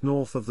advanced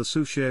north of the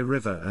Souchet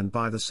River, and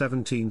by the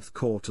 17th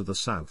Corps to the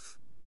south.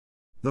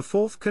 The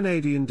 4th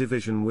Canadian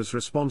Division was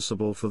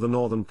responsible for the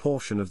northern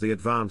portion of the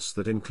advance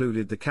that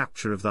included the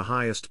capture of the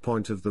highest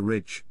point of the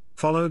ridge,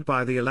 followed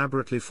by the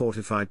elaborately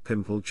fortified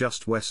Pimple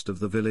just west of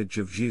the village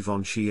of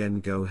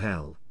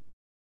Givenchy-en-Gohel.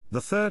 The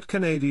 3rd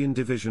Canadian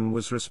Division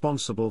was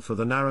responsible for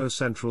the narrow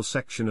central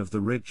section of the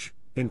ridge,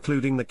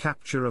 including the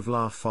capture of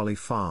La Folie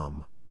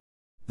Farm.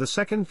 The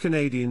 2nd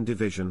Canadian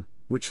Division,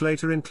 which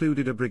later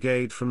included a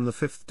brigade from the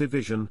 5th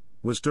Division,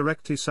 was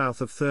directly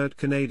south of 3rd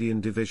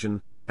Canadian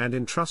Division, and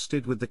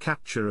entrusted with the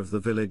capture of the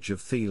village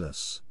of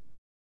Thielas.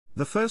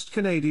 The 1st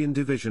Canadian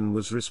Division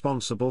was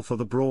responsible for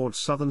the broad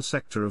southern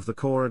sector of the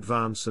Corps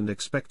advance and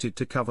expected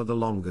to cover the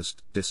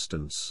longest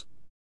distance.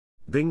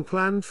 Byng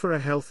planned for a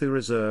healthy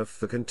reserve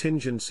for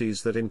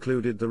contingencies that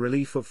included the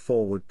relief of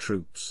forward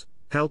troops,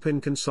 help in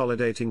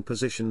consolidating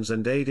positions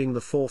and aiding the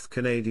 4th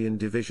Canadian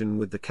Division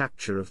with the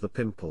capture of the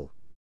Pimple.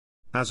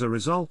 As a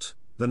result,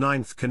 the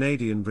 9th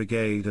Canadian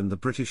Brigade and the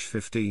British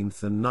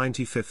 15th and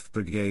 95th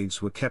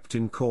Brigades were kept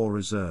in Corps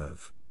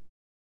Reserve.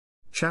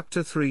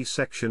 Chapter 3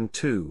 Section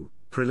 2,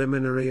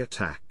 Preliminary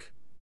Attack.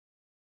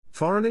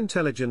 Foreign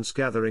intelligence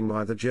gathering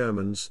by the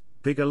Germans,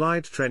 big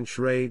Allied trench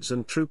raids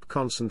and troop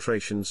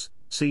concentrations,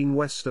 seen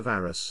west of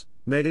Arras,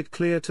 made it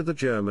clear to the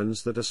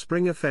Germans that a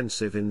spring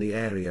offensive in the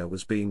area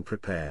was being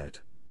prepared.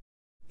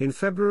 In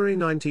February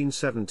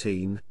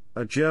 1917,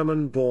 a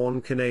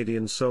German-born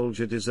Canadian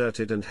soldier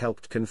deserted and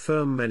helped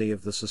confirm many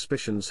of the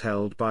suspicions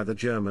held by the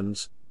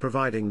Germans,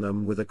 providing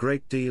them with a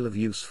great deal of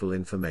useful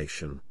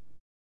information.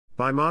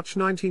 By March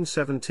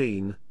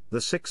 1917, the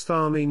 6th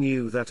Army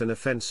knew that an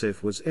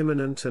offensive was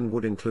imminent and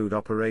would include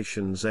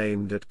operations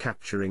aimed at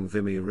capturing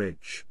Vimy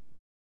Ridge.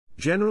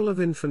 General of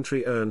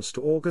Infantry Ernst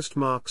August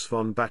Marx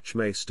von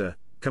Bachmeister,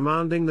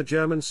 commanding the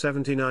German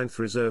 79th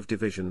Reserve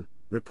Division,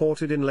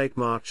 reported in late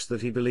March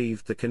that he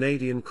believed the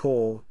Canadian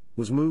Corps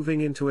was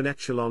moving into an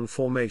echelon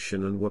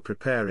formation and were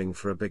preparing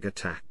for a big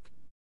attack.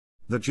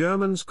 The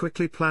Germans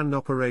quickly planned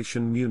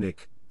Operation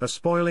Munich, a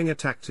spoiling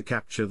attack to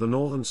capture the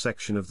northern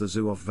section of the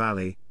Zuof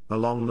Valley,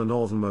 along the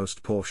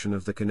northernmost portion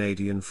of the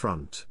Canadian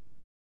front.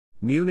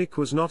 Munich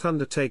was not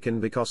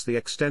undertaken because the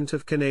extent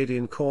of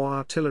Canadian Corps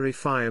artillery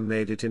fire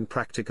made it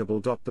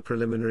impracticable. The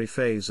preliminary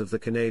phase of the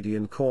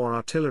Canadian Corps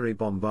artillery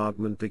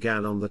bombardment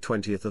began on the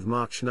 20th of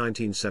March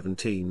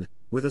 1917,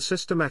 with a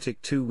systematic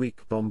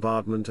 2-week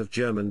bombardment of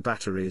German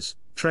batteries,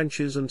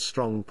 trenches and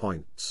strong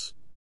points.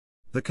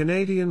 The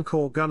Canadian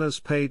Corps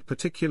gunners paid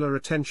particular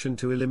attention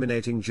to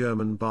eliminating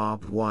German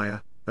barbed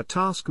wire, a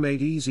task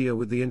made easier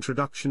with the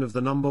introduction of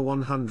the No.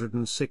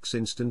 106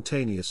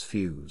 instantaneous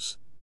fuse.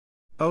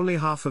 Only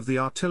half of the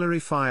artillery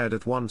fired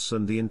at once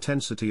and the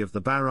intensity of the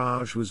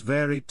barrage was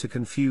varied to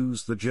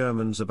confuse the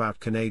Germans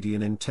about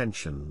Canadian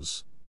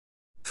intentions.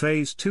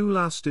 Phase 2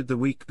 lasted the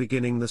week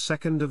beginning the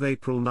 2nd of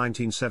April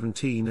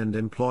 1917 and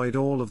employed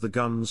all of the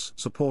guns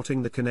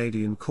supporting the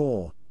Canadian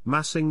Corps,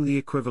 massing the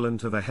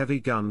equivalent of a heavy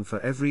gun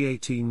for every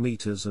 18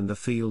 meters and a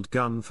field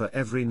gun for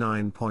every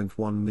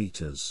 9.1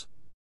 meters.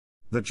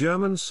 The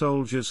German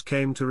soldiers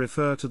came to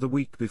refer to the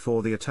week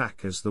before the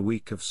attack as the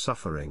week of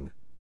suffering.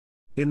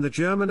 In the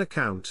German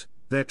account,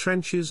 their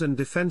trenches and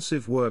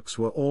defensive works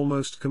were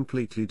almost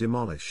completely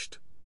demolished.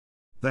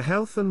 The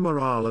health and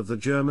morale of the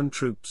German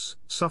troops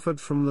suffered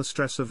from the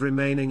stress of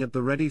remaining at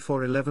the ready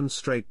for 11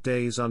 straight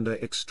days under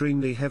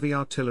extremely heavy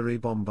artillery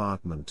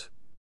bombardment.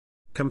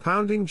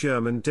 Compounding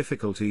German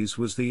difficulties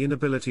was the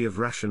inability of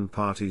ration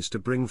parties to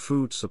bring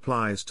food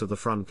supplies to the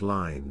front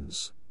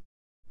lines.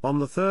 On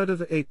the 3rd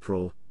of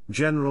April,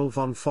 General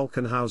von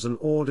Falkenhausen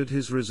ordered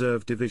his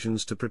reserve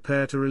divisions to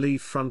prepare to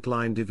relieve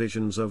frontline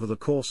divisions over the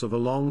course of a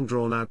long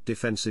drawn-out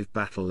defensive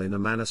battle in a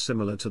manner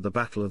similar to the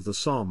Battle of the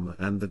Somme,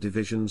 and the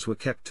divisions were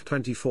kept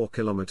 24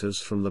 kilometers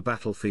from the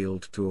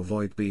battlefield to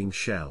avoid being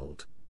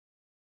shelled.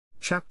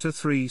 Chapter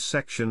 3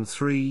 Section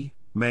 3,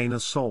 Main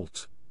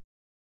Assault.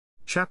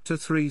 Chapter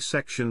 3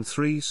 Section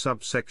 3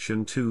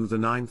 Subsection 2 The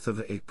 9th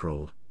of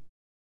April.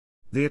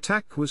 The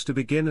attack was to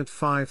begin at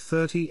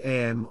 5:30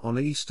 am on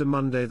Easter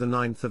Monday the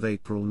 9th of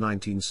April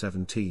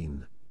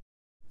 1917.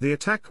 The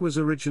attack was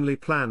originally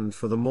planned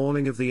for the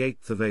morning of the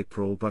 8th of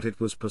April, but it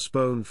was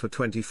postponed for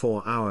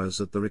 24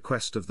 hours at the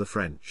request of the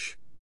French.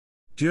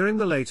 During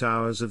the late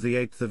hours of the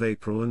 8th of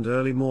April and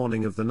early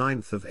morning of the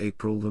 9th of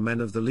April, the men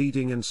of the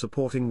leading and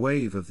supporting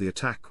wave of the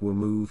attack were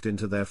moved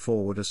into their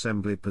forward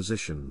assembly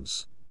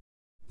positions.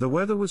 The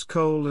weather was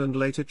cold and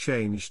later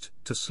changed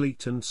to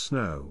sleet and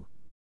snow.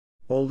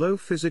 Although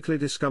physically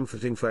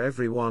discomforting for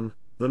everyone,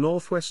 the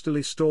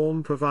northwesterly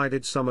storm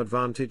provided some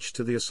advantage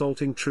to the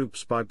assaulting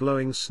troops by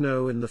blowing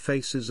snow in the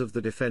faces of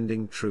the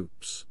defending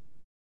troops.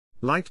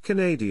 Light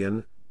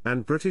Canadian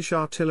and British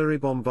artillery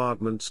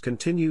bombardments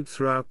continued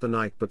throughout the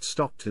night but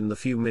stopped in the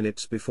few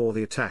minutes before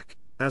the attack,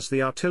 as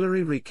the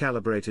artillery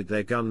recalibrated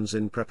their guns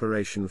in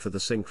preparation for the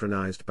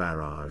synchronized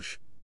barrage.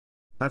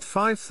 At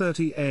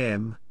 5:30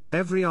 am,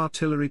 every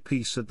artillery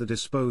piece at the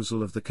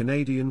disposal of the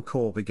Canadian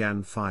Corps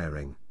began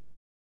firing.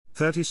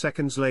 30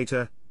 seconds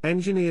later,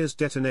 engineers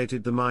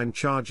detonated the mine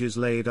charges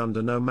laid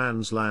under No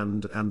Man's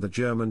Land and the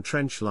German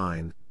trench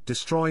line,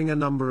 destroying a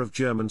number of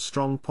German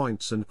strong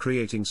points and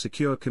creating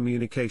secure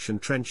communication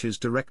trenches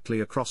directly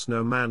across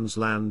No Man's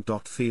Land.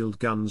 Field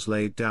guns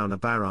laid down a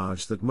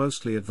barrage that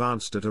mostly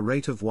advanced at a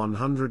rate of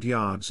 100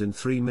 yards in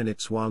 3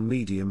 minutes, while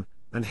medium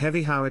and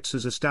heavy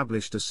howitzers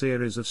established a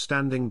series of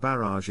standing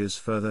barrages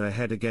further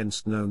ahead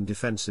against known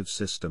defensive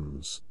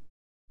systems.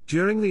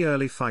 During the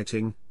early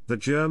fighting, the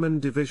German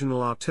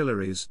divisional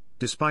artilleries,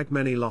 despite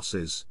many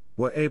losses,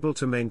 were able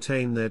to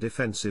maintain their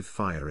defensive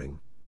firing.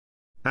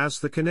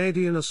 As the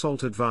Canadian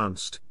assault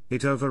advanced,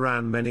 it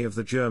overran many of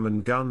the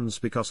German guns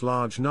because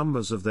large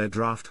numbers of their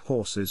draft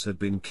horses had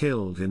been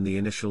killed in the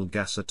initial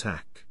gas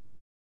attack.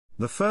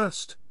 The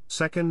 1st,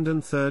 2nd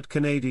and 3rd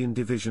Canadian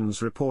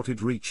divisions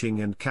reported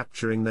reaching and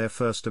capturing their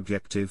first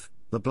objective,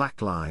 the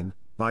Black Line,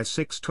 by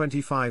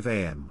 6:25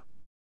 am.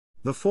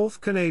 The 4th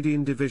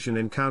Canadian Division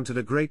encountered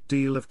a great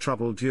deal of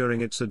trouble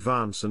during its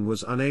advance and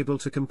was unable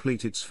to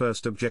complete its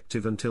first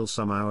objective until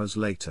some hours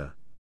later.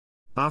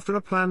 After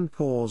a planned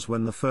pause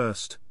when the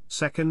 1st,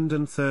 2nd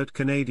and 3rd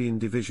Canadian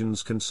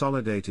Divisions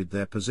consolidated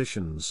their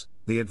positions,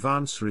 the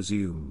advance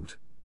resumed.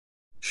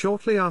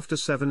 Shortly after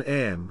 7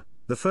 am,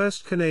 the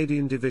 1st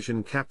Canadian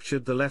Division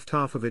captured the left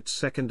half of its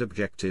second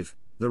objective,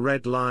 the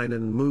Red Line,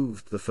 and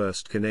moved the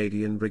 1st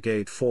Canadian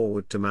Brigade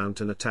forward to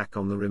mount an attack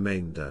on the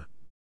remainder.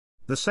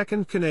 The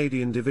 2nd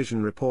Canadian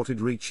Division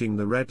reported reaching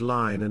the Red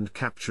Line and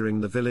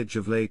capturing the village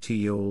of Les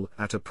Tilleuls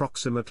at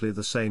approximately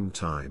the same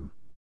time.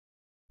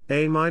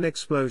 A mine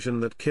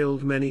explosion that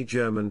killed many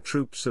German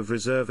troops of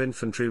Reserve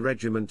Infantry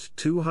Regiment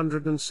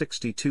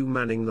 262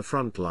 manning the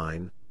front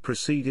line,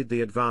 preceded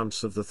the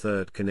advance of the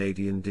 3rd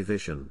Canadian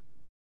Division.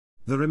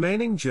 The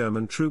remaining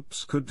German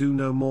troops could do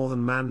no more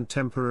than man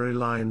temporary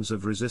lines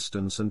of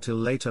resistance until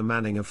later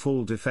manning a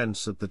full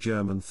defense at the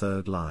German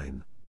Third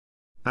Line.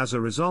 As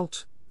a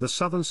result, the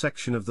southern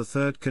section of the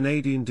 3rd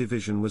Canadian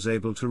Division was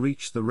able to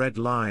reach the Red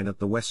Line at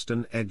the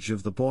western edge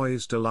of the Bois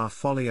de la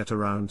Folie at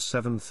around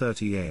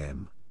 7:30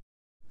 am.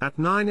 At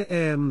 9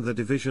 am the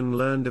division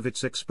learned of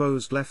its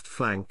exposed left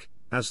flank,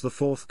 as the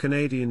 4th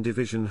Canadian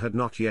Division had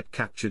not yet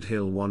captured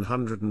Hill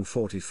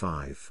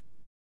 145.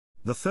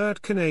 The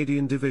 3rd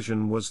Canadian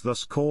Division was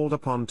thus called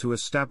upon to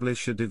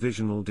establish a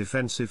divisional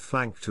defensive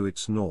flank to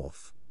its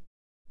north.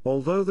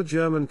 Although the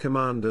German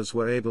commanders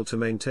were able to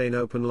maintain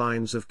open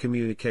lines of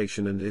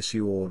communication and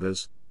issue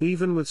orders,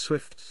 even with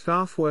swift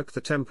staff work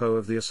the tempo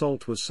of the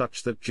assault was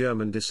such that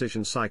German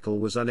decision cycle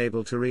was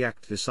unable to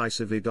react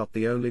decisively.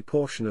 The only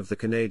portion of the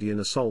Canadian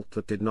assault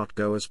that did not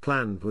go as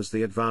planned was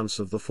the advance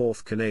of the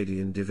 4th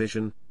Canadian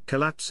Division,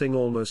 collapsing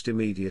almost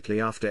immediately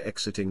after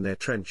exiting their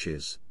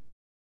trenches.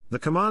 The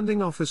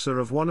commanding officer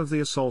of one of the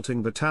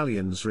assaulting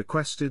battalions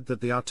requested that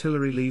the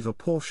artillery leave a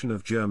portion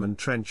of German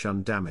trench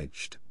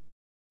undamaged.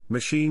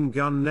 Machine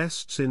gun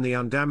nests in the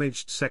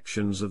undamaged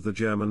sections of the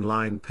German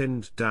line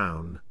pinned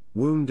down,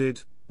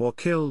 wounded, or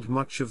killed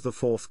much of the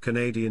 4th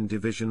Canadian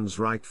Division's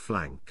right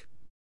flank.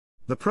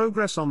 The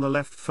progress on the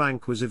left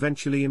flank was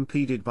eventually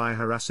impeded by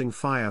harassing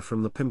fire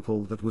from the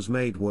Pimple that was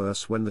made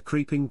worse when the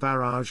creeping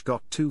barrage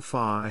got too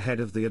far ahead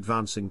of the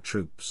advancing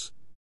troops.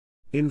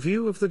 In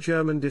view of the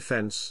German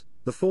defense,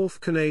 the 4th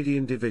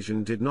Canadian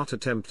Division did not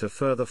attempt a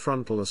further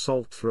frontal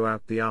assault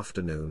throughout the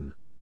afternoon.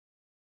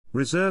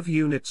 Reserve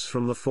units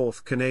from the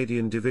 4th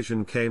Canadian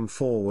Division came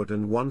forward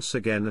and once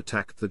again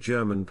attacked the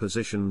German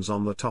positions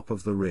on the top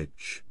of the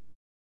ridge.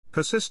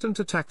 Persistent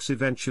attacks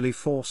eventually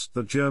forced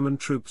the German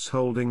troops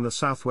holding the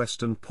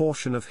southwestern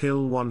portion of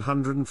Hill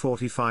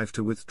 145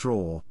 to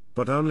withdraw,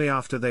 but only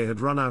after they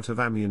had run out of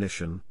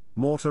ammunition,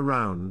 mortar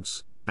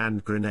rounds,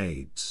 and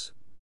grenades.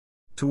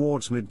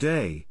 Towards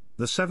midday,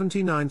 the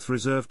 79th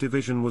Reserve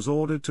Division was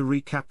ordered to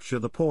recapture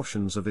the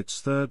portions of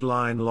its third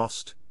line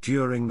lost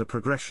during the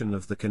progression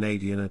of the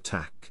Canadian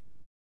attack.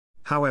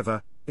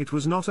 However, it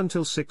was not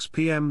until 6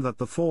 p.m. that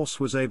the force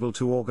was able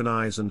to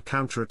organize and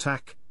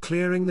counterattack,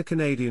 clearing the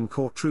Canadian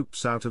Corps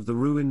troops out of the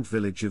ruined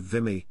village of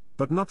Vimy,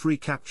 but not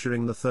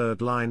recapturing the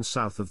third line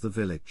south of the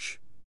village.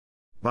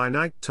 By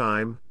night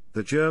time,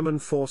 the German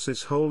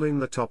forces holding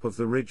the top of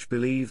the ridge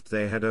believed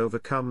they had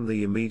overcome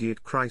the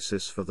immediate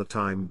crisis for the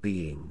time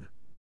being.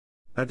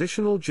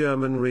 Additional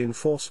German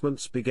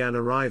reinforcements began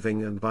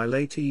arriving, and by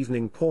late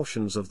evening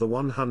portions of the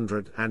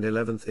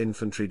 111th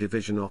Infantry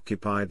Division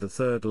occupied the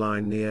third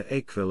line near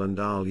Aikville and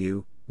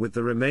Arleux, with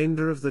the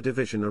remainder of the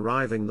division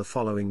arriving the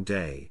following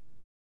day.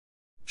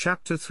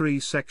 Chapter 3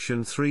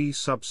 Section 3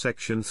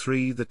 Subsection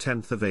 3 The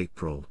 10th of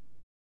April.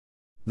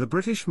 The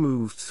British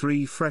moved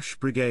 3 fresh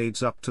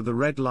brigades up to the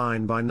Red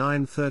Line by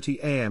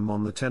 9:30 am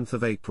on the 10th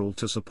of April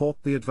to support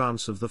the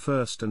advance of the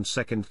 1st and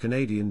 2nd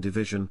Canadian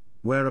Division,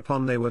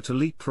 whereupon they were to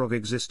leapfrog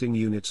existing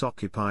units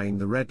occupying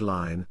the Red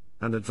Line,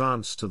 and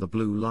advance to the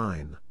Blue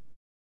Line.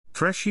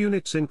 Fresh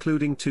units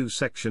including 2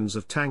 sections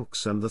of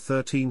tanks and the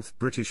 13th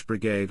British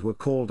Brigade were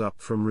called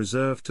up from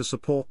reserve to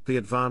support the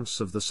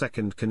advance of the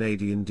 2nd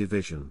Canadian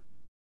Division.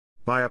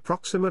 By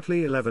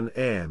approximately 11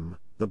 am,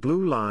 the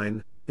Blue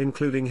Line,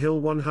 including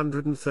Hill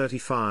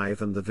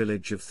 135 and the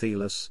village of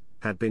Thélus,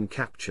 had been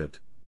captured.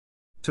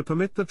 To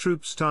permit the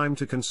troops time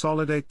to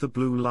consolidate the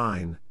Blue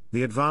Line,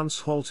 the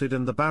advance halted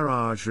and the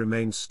barrage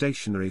remained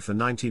stationary for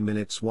 90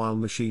 minutes while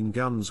machine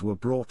guns were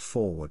brought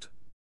forward.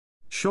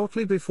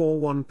 Shortly before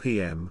 1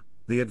 p.m.,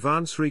 the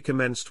advance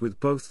recommenced with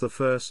both the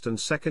 1st and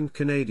 2nd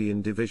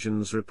Canadian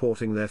Divisions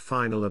reporting their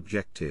final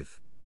objective.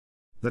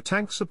 The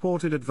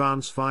tank-supported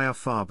advance via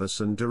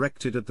Farbus and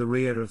directed at the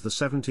rear of the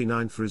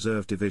 79th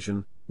Reserve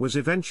Division, was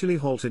eventually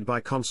halted by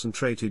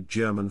concentrated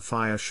German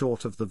fire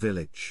short of the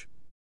village.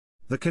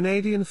 The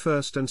Canadian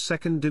 1st and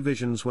 2nd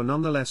Divisions were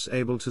nonetheless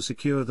able to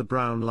secure the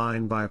Brown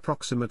Line by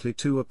approximately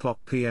 2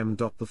 p.m.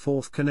 The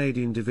 4th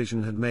Canadian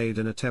Division had made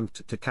an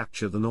attempt to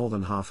capture the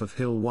northern half of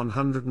Hill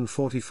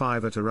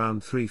 145 at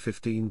around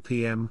 3:15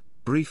 p.m.,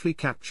 briefly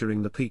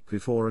capturing the peak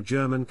before a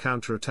German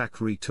counterattack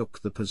retook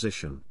the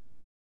position.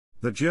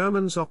 The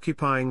Germans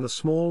occupying the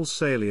small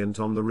salient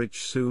on the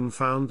ridge soon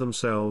found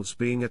themselves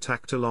being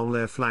attacked along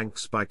their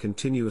flanks by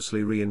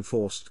continuously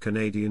reinforced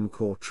Canadian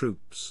Corps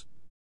troops.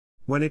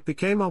 When it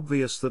became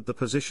obvious that the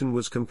position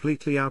was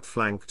completely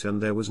outflanked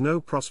and there was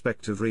no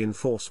prospect of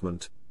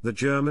reinforcement, the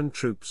German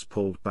troops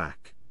pulled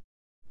back.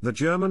 The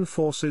German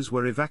forces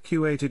were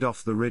evacuated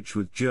off the ridge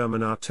with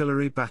German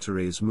artillery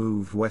batteries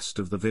moved west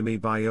of the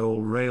Vimy-Bailleul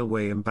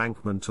railway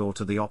embankment or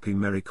to the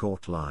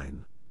Oppy-Méricourt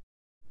line.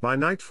 By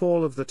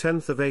nightfall of the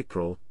 10th of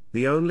April,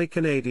 the only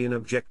Canadian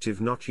objective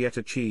not yet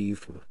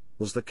achieved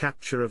was the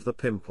capture of the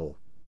Pimple.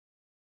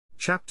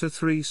 Chapter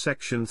 3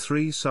 Section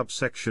 3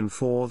 Subsection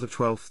 4 The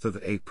 12th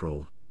of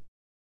April.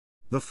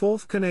 The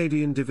 4th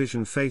Canadian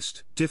Division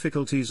faced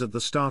difficulties at the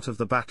start of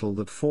the battle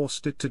that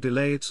forced it to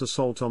delay its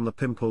assault on the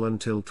Pimple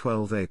until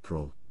 12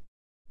 April.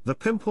 The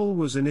Pimple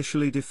was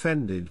initially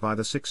defended by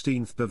the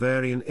 16th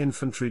Bavarian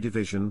Infantry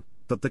Division,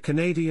 but the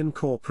Canadian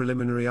Corps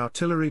preliminary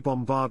artillery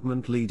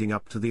bombardment leading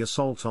up to the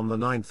assault on the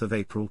 9th of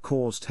April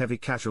caused heavy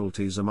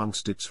casualties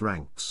amongst its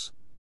ranks.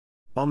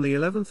 On the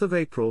 11th of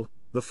April,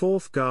 the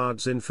 4th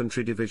Guards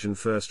Infantry Division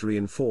first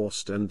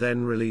reinforced and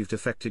then relieved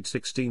affected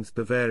 16th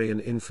Bavarian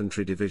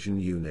Infantry Division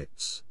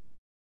units.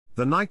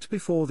 The night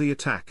before the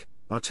attack,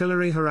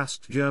 artillery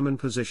harassed German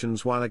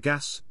positions while a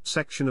gas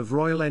section of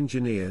Royal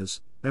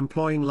Engineers,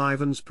 employing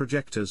Lieben's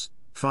projectors,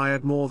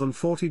 fired more than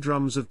 40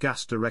 drums of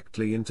gas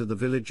directly into the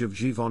village of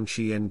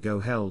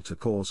Givenchy-en-Gohel to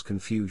cause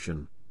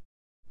confusion.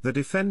 The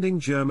defending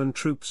German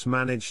troops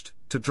managed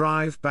to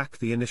drive back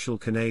the initial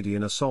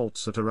Canadian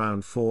assaults at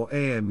around 4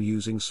 a.m.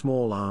 using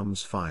small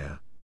arms fire.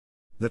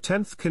 The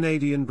 10th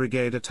Canadian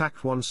Brigade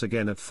attacked once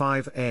again at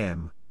 5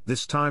 a.m.,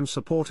 this time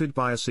supported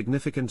by a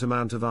significant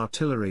amount of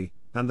artillery,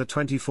 and the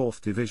 24th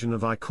Division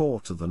of I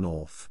Corps to the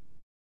north.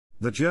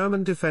 The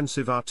German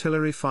defensive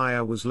artillery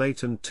fire was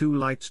late and too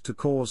light to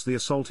cause the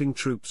assaulting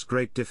troops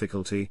great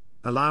difficulty,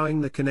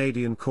 allowing the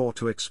Canadian Corps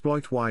to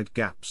exploit wide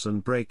gaps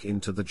and break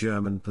into the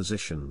German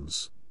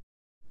positions.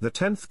 The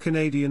 10th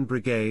Canadian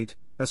Brigade,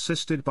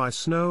 assisted by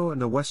snow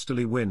and a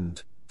westerly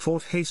wind,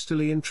 fought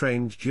hastily and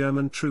trained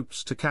German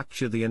troops to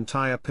capture the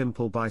entire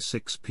Pimple by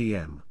 6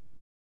 p.m.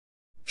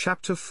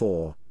 Chapter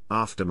 4,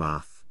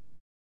 Aftermath.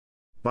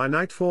 By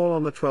nightfall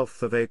on the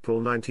 12th of April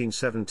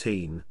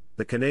 1917,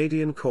 the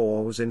Canadian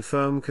Corps was in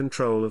firm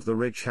control of the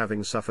ridge,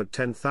 having suffered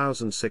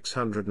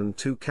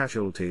 10,602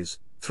 casualties,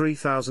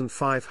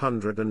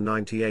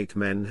 3,598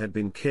 men had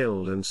been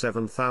killed and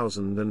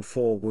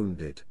 7,004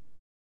 wounded.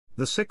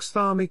 The Sixth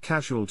Army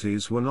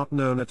casualties were not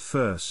known at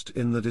first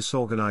in the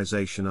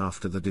disorganization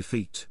after the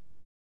defeat.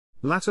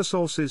 Latter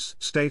sources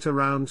state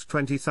around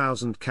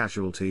 20,000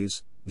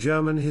 casualties.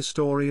 German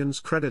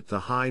historians credit the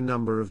high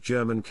number of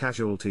German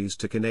casualties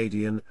to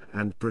Canadian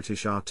and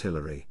British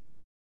artillery.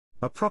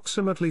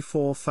 Approximately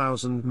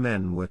 4,000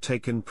 men were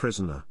taken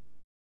prisoner.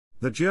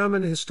 The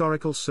German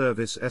Historical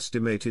Service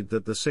estimated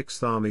that the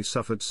Sixth Army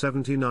suffered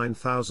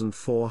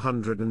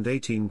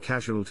 79,418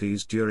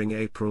 casualties during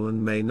April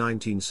and May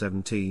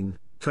 1917,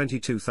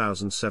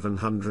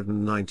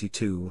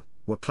 22,792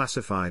 were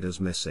classified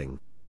as missing.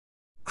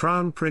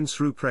 Crown Prince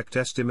Ruprecht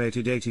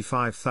estimated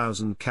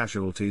 85,000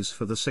 casualties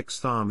for the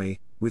Sixth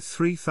Army, with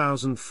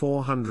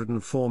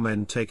 3,404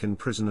 men taken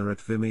prisoner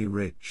at Vimy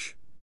Ridge.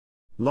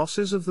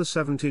 Losses of the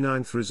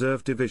 79th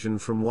Reserve Division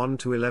from 1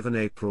 to 11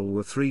 April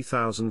were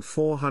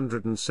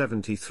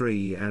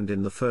 3,473 and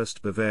in the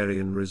 1st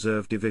Bavarian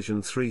Reserve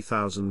Division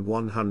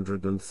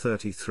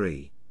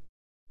 3,133.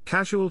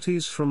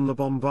 Casualties from the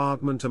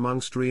bombardment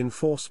amongst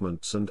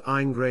reinforcements and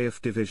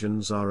Eingreiff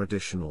divisions are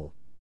additional.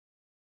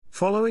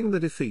 Following the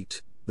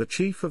defeat, the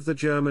Chief of the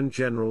German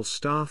General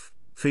Staff,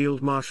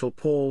 Field Marshal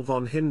Paul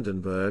von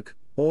Hindenburg,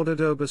 ordered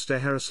Oberste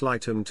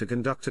Heeresleitung to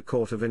conduct a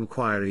court of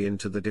inquiry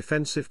into the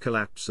defensive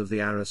collapse of the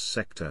Arras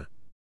sector.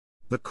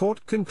 The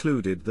court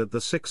concluded that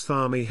the Sixth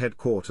Army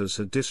headquarters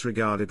had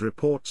disregarded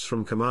reports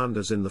from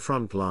commanders in the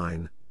front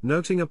line,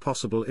 noting a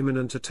possible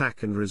imminent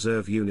attack, and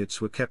reserve units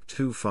were kept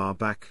too far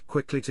back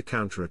quickly to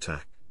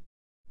counterattack.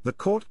 The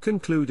court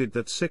concluded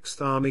that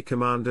Sixth Army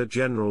Commander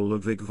General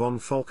Ludwig von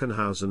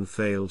Falkenhausen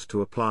failed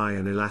to apply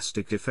an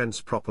elastic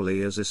defense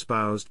properly as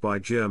espoused by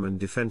German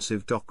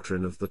defensive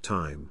doctrine of the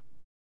time.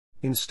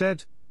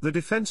 Instead, the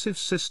defensive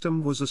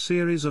system was a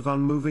series of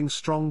unmoving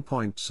strong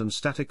points and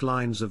static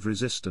lines of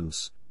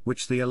resistance,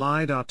 which the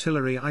Allied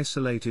artillery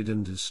isolated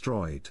and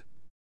destroyed.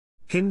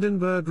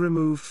 Hindenburg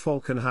removed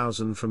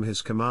Falkenhausen from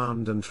his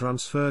command and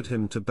transferred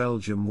him to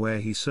Belgium, where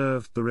he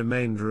served the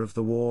remainder of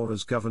the war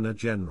as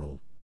Governor-General.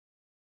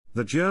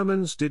 The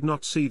Germans did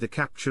not see the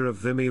capture of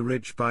Vimy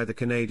Ridge by the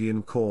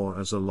Canadian Corps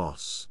as a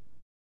loss.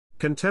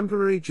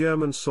 Contemporary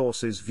German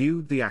sources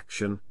viewed the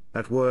action,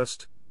 at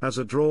worst, as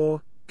a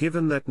draw,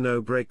 given that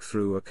no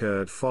breakthrough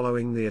occurred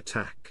following the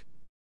attack.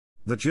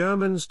 The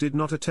Germans did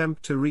not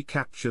attempt to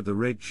recapture the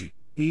ridge,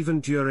 even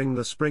during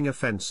the spring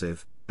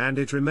offensive, and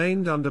it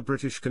remained under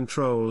British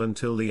control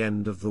until the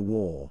end of the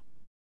war.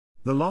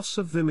 The loss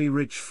of Vimy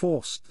Ridge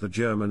forced the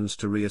Germans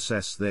to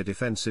reassess their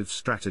defensive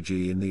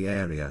strategy in the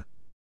area.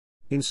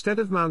 Instead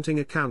of mounting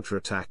a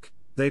counterattack,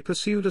 they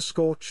pursued a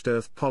scorched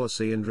earth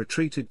policy and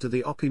retreated to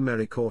the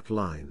Oppy-Mericourt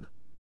line.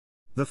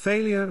 The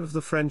failure of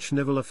the French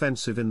Nivelle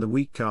Offensive in the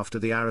week after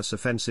the Arras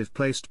offensive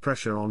placed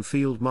pressure on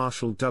Field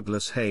Marshal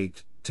Douglas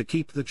Haig to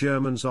keep the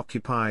Germans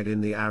occupied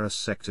in the Arras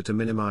sector to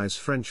minimize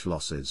French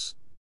losses.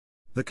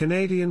 The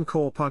Canadian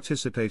Corps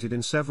participated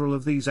in several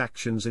of these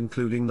actions,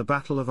 including the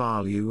Battle of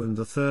Arras and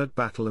the Third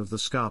Battle of the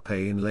Scarpe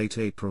in late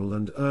April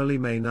and early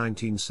May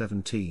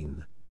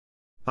 1917.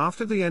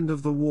 After the end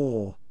of the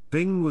war,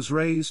 Byng was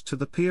raised to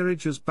the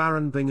peerage as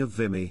Baron Byng of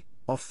Vimy,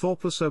 off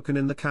Thorpe-le-Saucon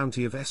in the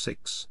county of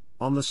Essex,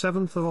 on the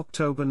 7th of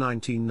October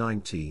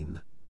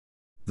 1919.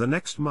 The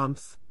next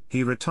month,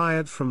 he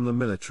retired from the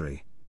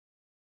military.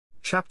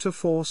 Chapter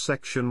 4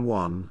 Section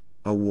 1,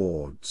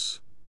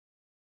 Awards.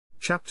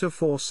 Chapter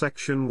 4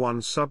 Section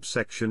 1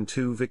 Subsection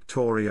 2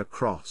 Victoria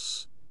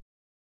Cross.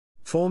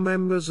 4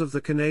 members of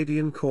the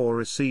Canadian Corps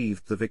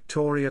received the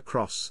Victoria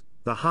Cross,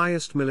 the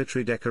highest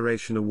military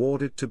decoration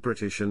awarded to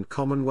British and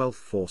Commonwealth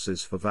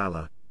forces for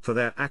valour, for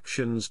their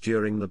actions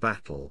during the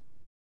battle.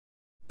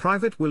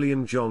 Private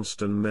William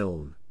Johnston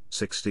Milne,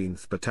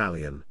 16th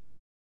Battalion.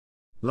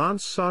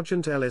 Lance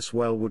Sergeant Ellis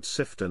Wellwood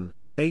Sifton,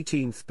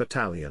 18th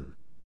Battalion.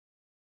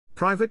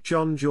 Private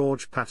John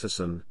George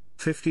Patterson,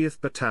 50th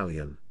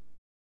Battalion.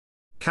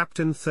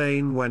 Captain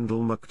Thane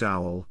Wendell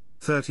McDowell,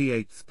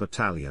 38th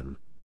Battalion.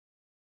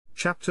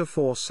 Chapter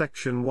 4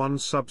 Section 1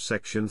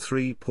 Subsection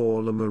 3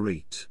 Pour le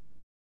Mérite.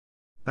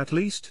 At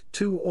least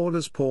 2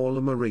 orders pour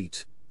le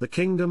Mérite, the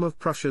Kingdom of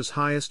Prussia's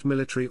highest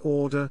military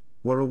order,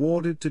 were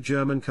awarded to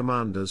German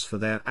commanders for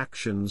their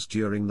actions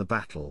during the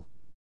battle.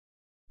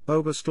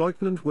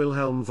 Oberstleutnant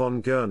Wilhelm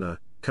von Görner,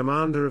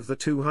 commander of the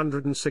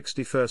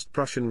 261st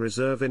Prussian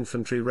Reserve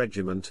Infantry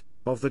Regiment,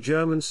 of the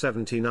German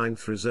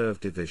 79th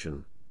Reserve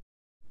Division.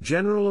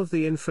 General of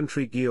the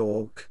Infantry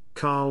Georg,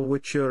 Karl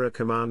Wichura,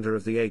 commander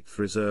of the 8th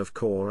Reserve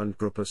Corps and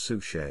Gruppe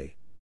Souchet.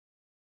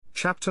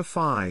 Chapter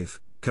 5,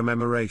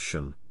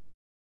 Commemoration.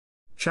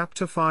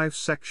 Chapter 5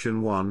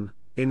 Section 1,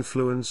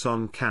 Influence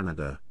on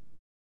Canada.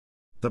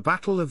 The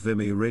Battle of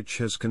Vimy Ridge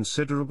has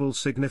considerable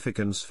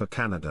significance for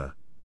Canada.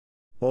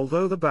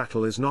 Although the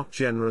battle is not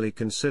generally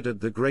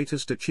considered the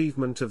greatest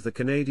achievement of the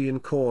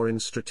Canadian Corps in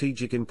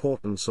strategic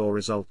importance or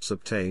results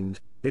obtained,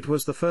 it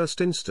was the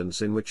first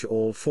instance in which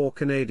all 4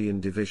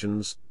 Canadian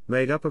divisions,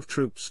 made up of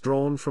troops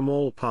drawn from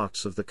all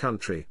parts of the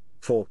country,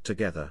 fought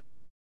together.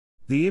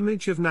 The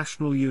image of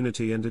national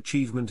unity and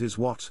achievement is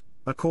what,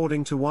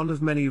 according to one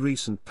of many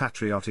recent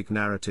patriotic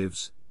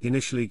narratives,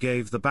 initially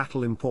gave the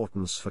battle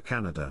importance for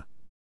Canada.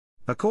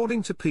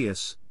 According to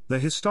Pierce, the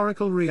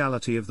historical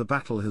reality of the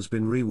battle has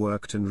been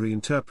reworked and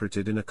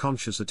reinterpreted in a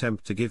conscious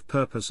attempt to give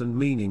purpose and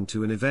meaning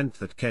to an event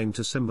that came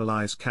to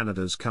symbolize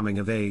Canada's coming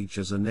of age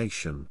as a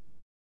nation.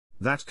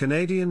 That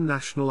Canadian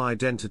national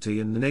identity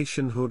and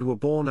nationhood were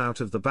born out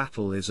of the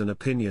battle is an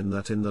opinion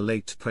that in the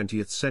late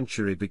 20th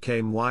century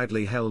became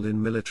widely held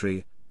in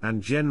military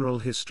and general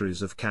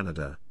histories of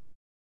Canada.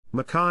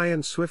 Mackay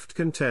and Swift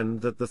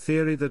contend that the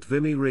theory that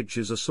Vimy Ridge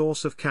is a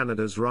source of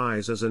Canada's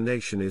rise as a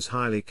nation is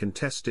highly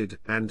contested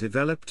and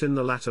developed in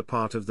the latter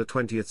part of the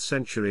 20th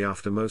century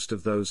after most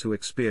of those who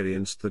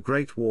experienced the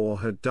Great War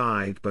had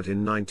died, but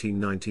in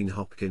 1919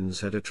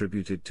 Hopkins had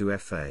attributed to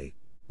F.A.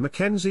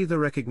 Mackenzie the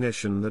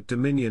recognition that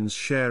dominions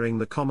sharing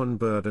the common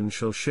burden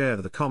shall share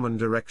the common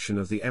direction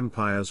of the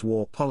Empire's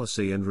war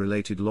policy, and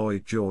related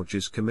Lloyd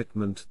George's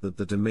commitment that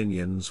the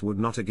dominions would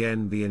not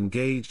again be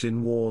engaged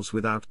in wars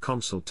without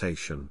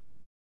consultation.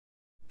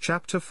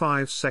 Chapter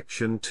 5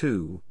 Section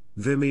 2,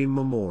 Vimy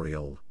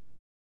Memorial.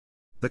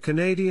 The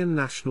Canadian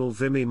National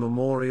Vimy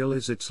Memorial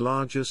is its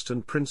largest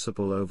and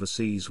principal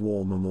overseas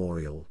war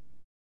memorial.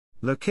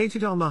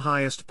 Located on the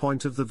highest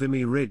point of the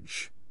Vimy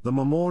Ridge, the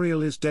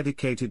memorial is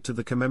dedicated to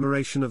the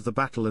commemoration of the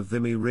Battle of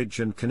Vimy Ridge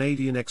and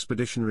Canadian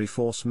Expeditionary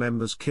Force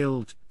members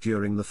killed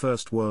during the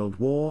First World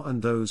War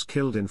and those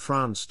killed in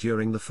France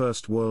during the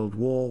First World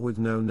War with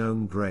no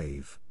known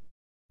grave.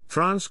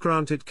 France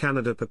granted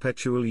Canada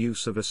perpetual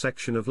use of a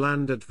section of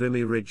land at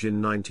Vimy Ridge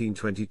in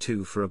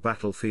 1922 for a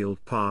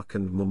battlefield park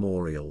and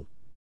memorial.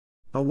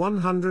 A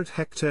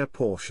 100-hectare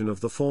portion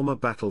of the former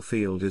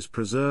battlefield is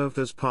preserved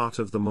as part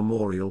of the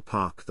memorial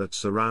park that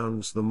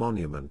surrounds the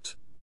monument.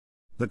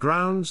 The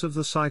grounds of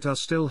the site are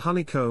still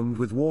honeycombed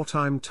with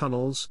wartime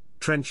tunnels,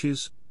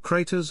 trenches,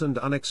 craters and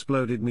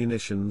unexploded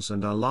munitions,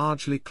 and are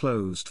largely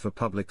closed for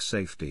public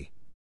safety.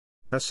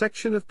 A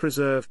section of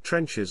preserved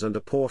trenches and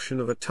a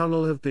portion of a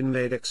tunnel have been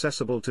made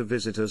accessible to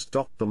visitors.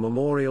 The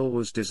memorial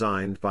was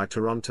designed by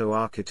Toronto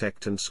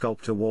architect and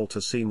sculptor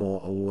Walter Seymour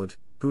Allwood,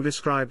 who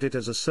described it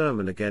as a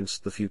sermon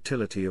against the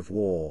futility of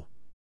war.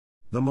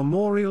 The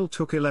memorial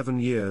took 11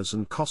 years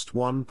and cost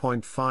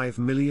 $1.5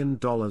 million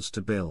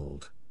to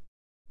build.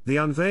 The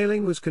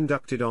unveiling was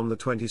conducted on the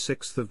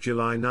 26th of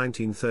July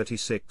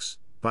 1936,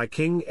 by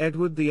King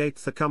Edward VIII,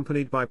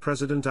 accompanied by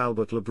President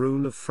Albert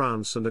Lebrun of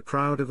France and a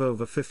crowd of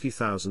over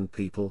 50,000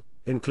 people,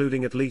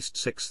 including at least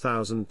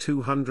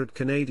 6,200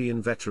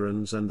 Canadian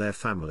veterans and their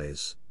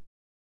families.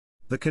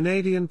 The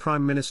Canadian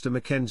Prime Minister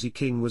Mackenzie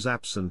King was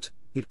absent,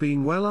 it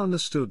being well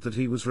understood that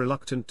he was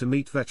reluctant to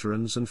meet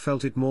veterans and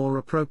felt it more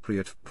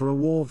appropriate for a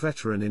war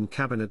veteran in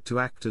cabinet to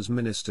act as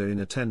minister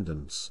in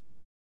attendance.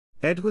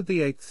 Edward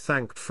VIII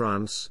thanked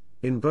France,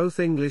 in both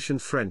English and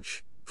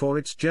French, for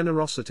its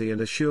generosity and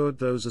assured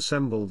those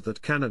assembled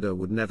that Canada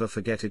would never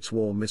forget its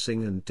war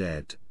missing and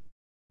dead.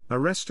 A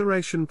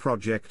restoration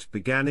project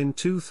began in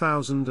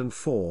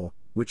 2004,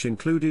 which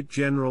included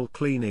general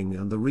cleaning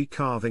and the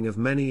recarving of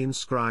many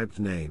inscribed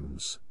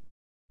names.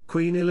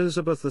 Queen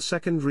Elizabeth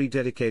II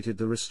rededicated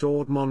the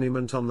restored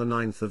monument on the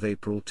 9th of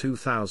April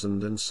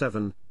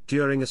 2007,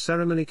 during a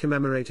ceremony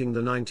commemorating the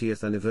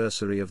 90th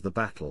anniversary of the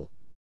battle.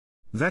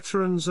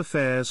 Veterans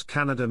Affairs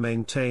Canada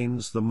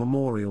maintains the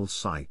memorial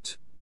site.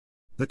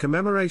 The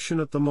commemoration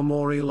at the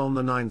memorial on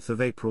the 9th of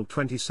April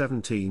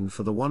 2017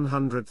 for the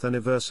 100th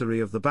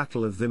anniversary of the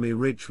Battle of Vimy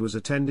Ridge was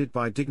attended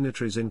by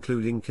dignitaries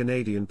including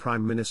Canadian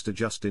Prime Minister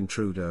Justin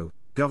Trudeau,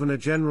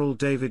 Governor-General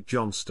David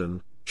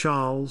Johnston,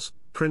 Charles,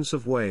 Prince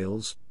of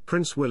Wales,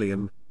 Prince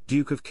William,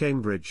 Duke of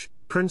Cambridge,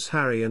 Prince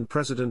Harry and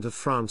President of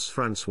France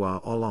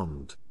François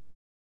Hollande.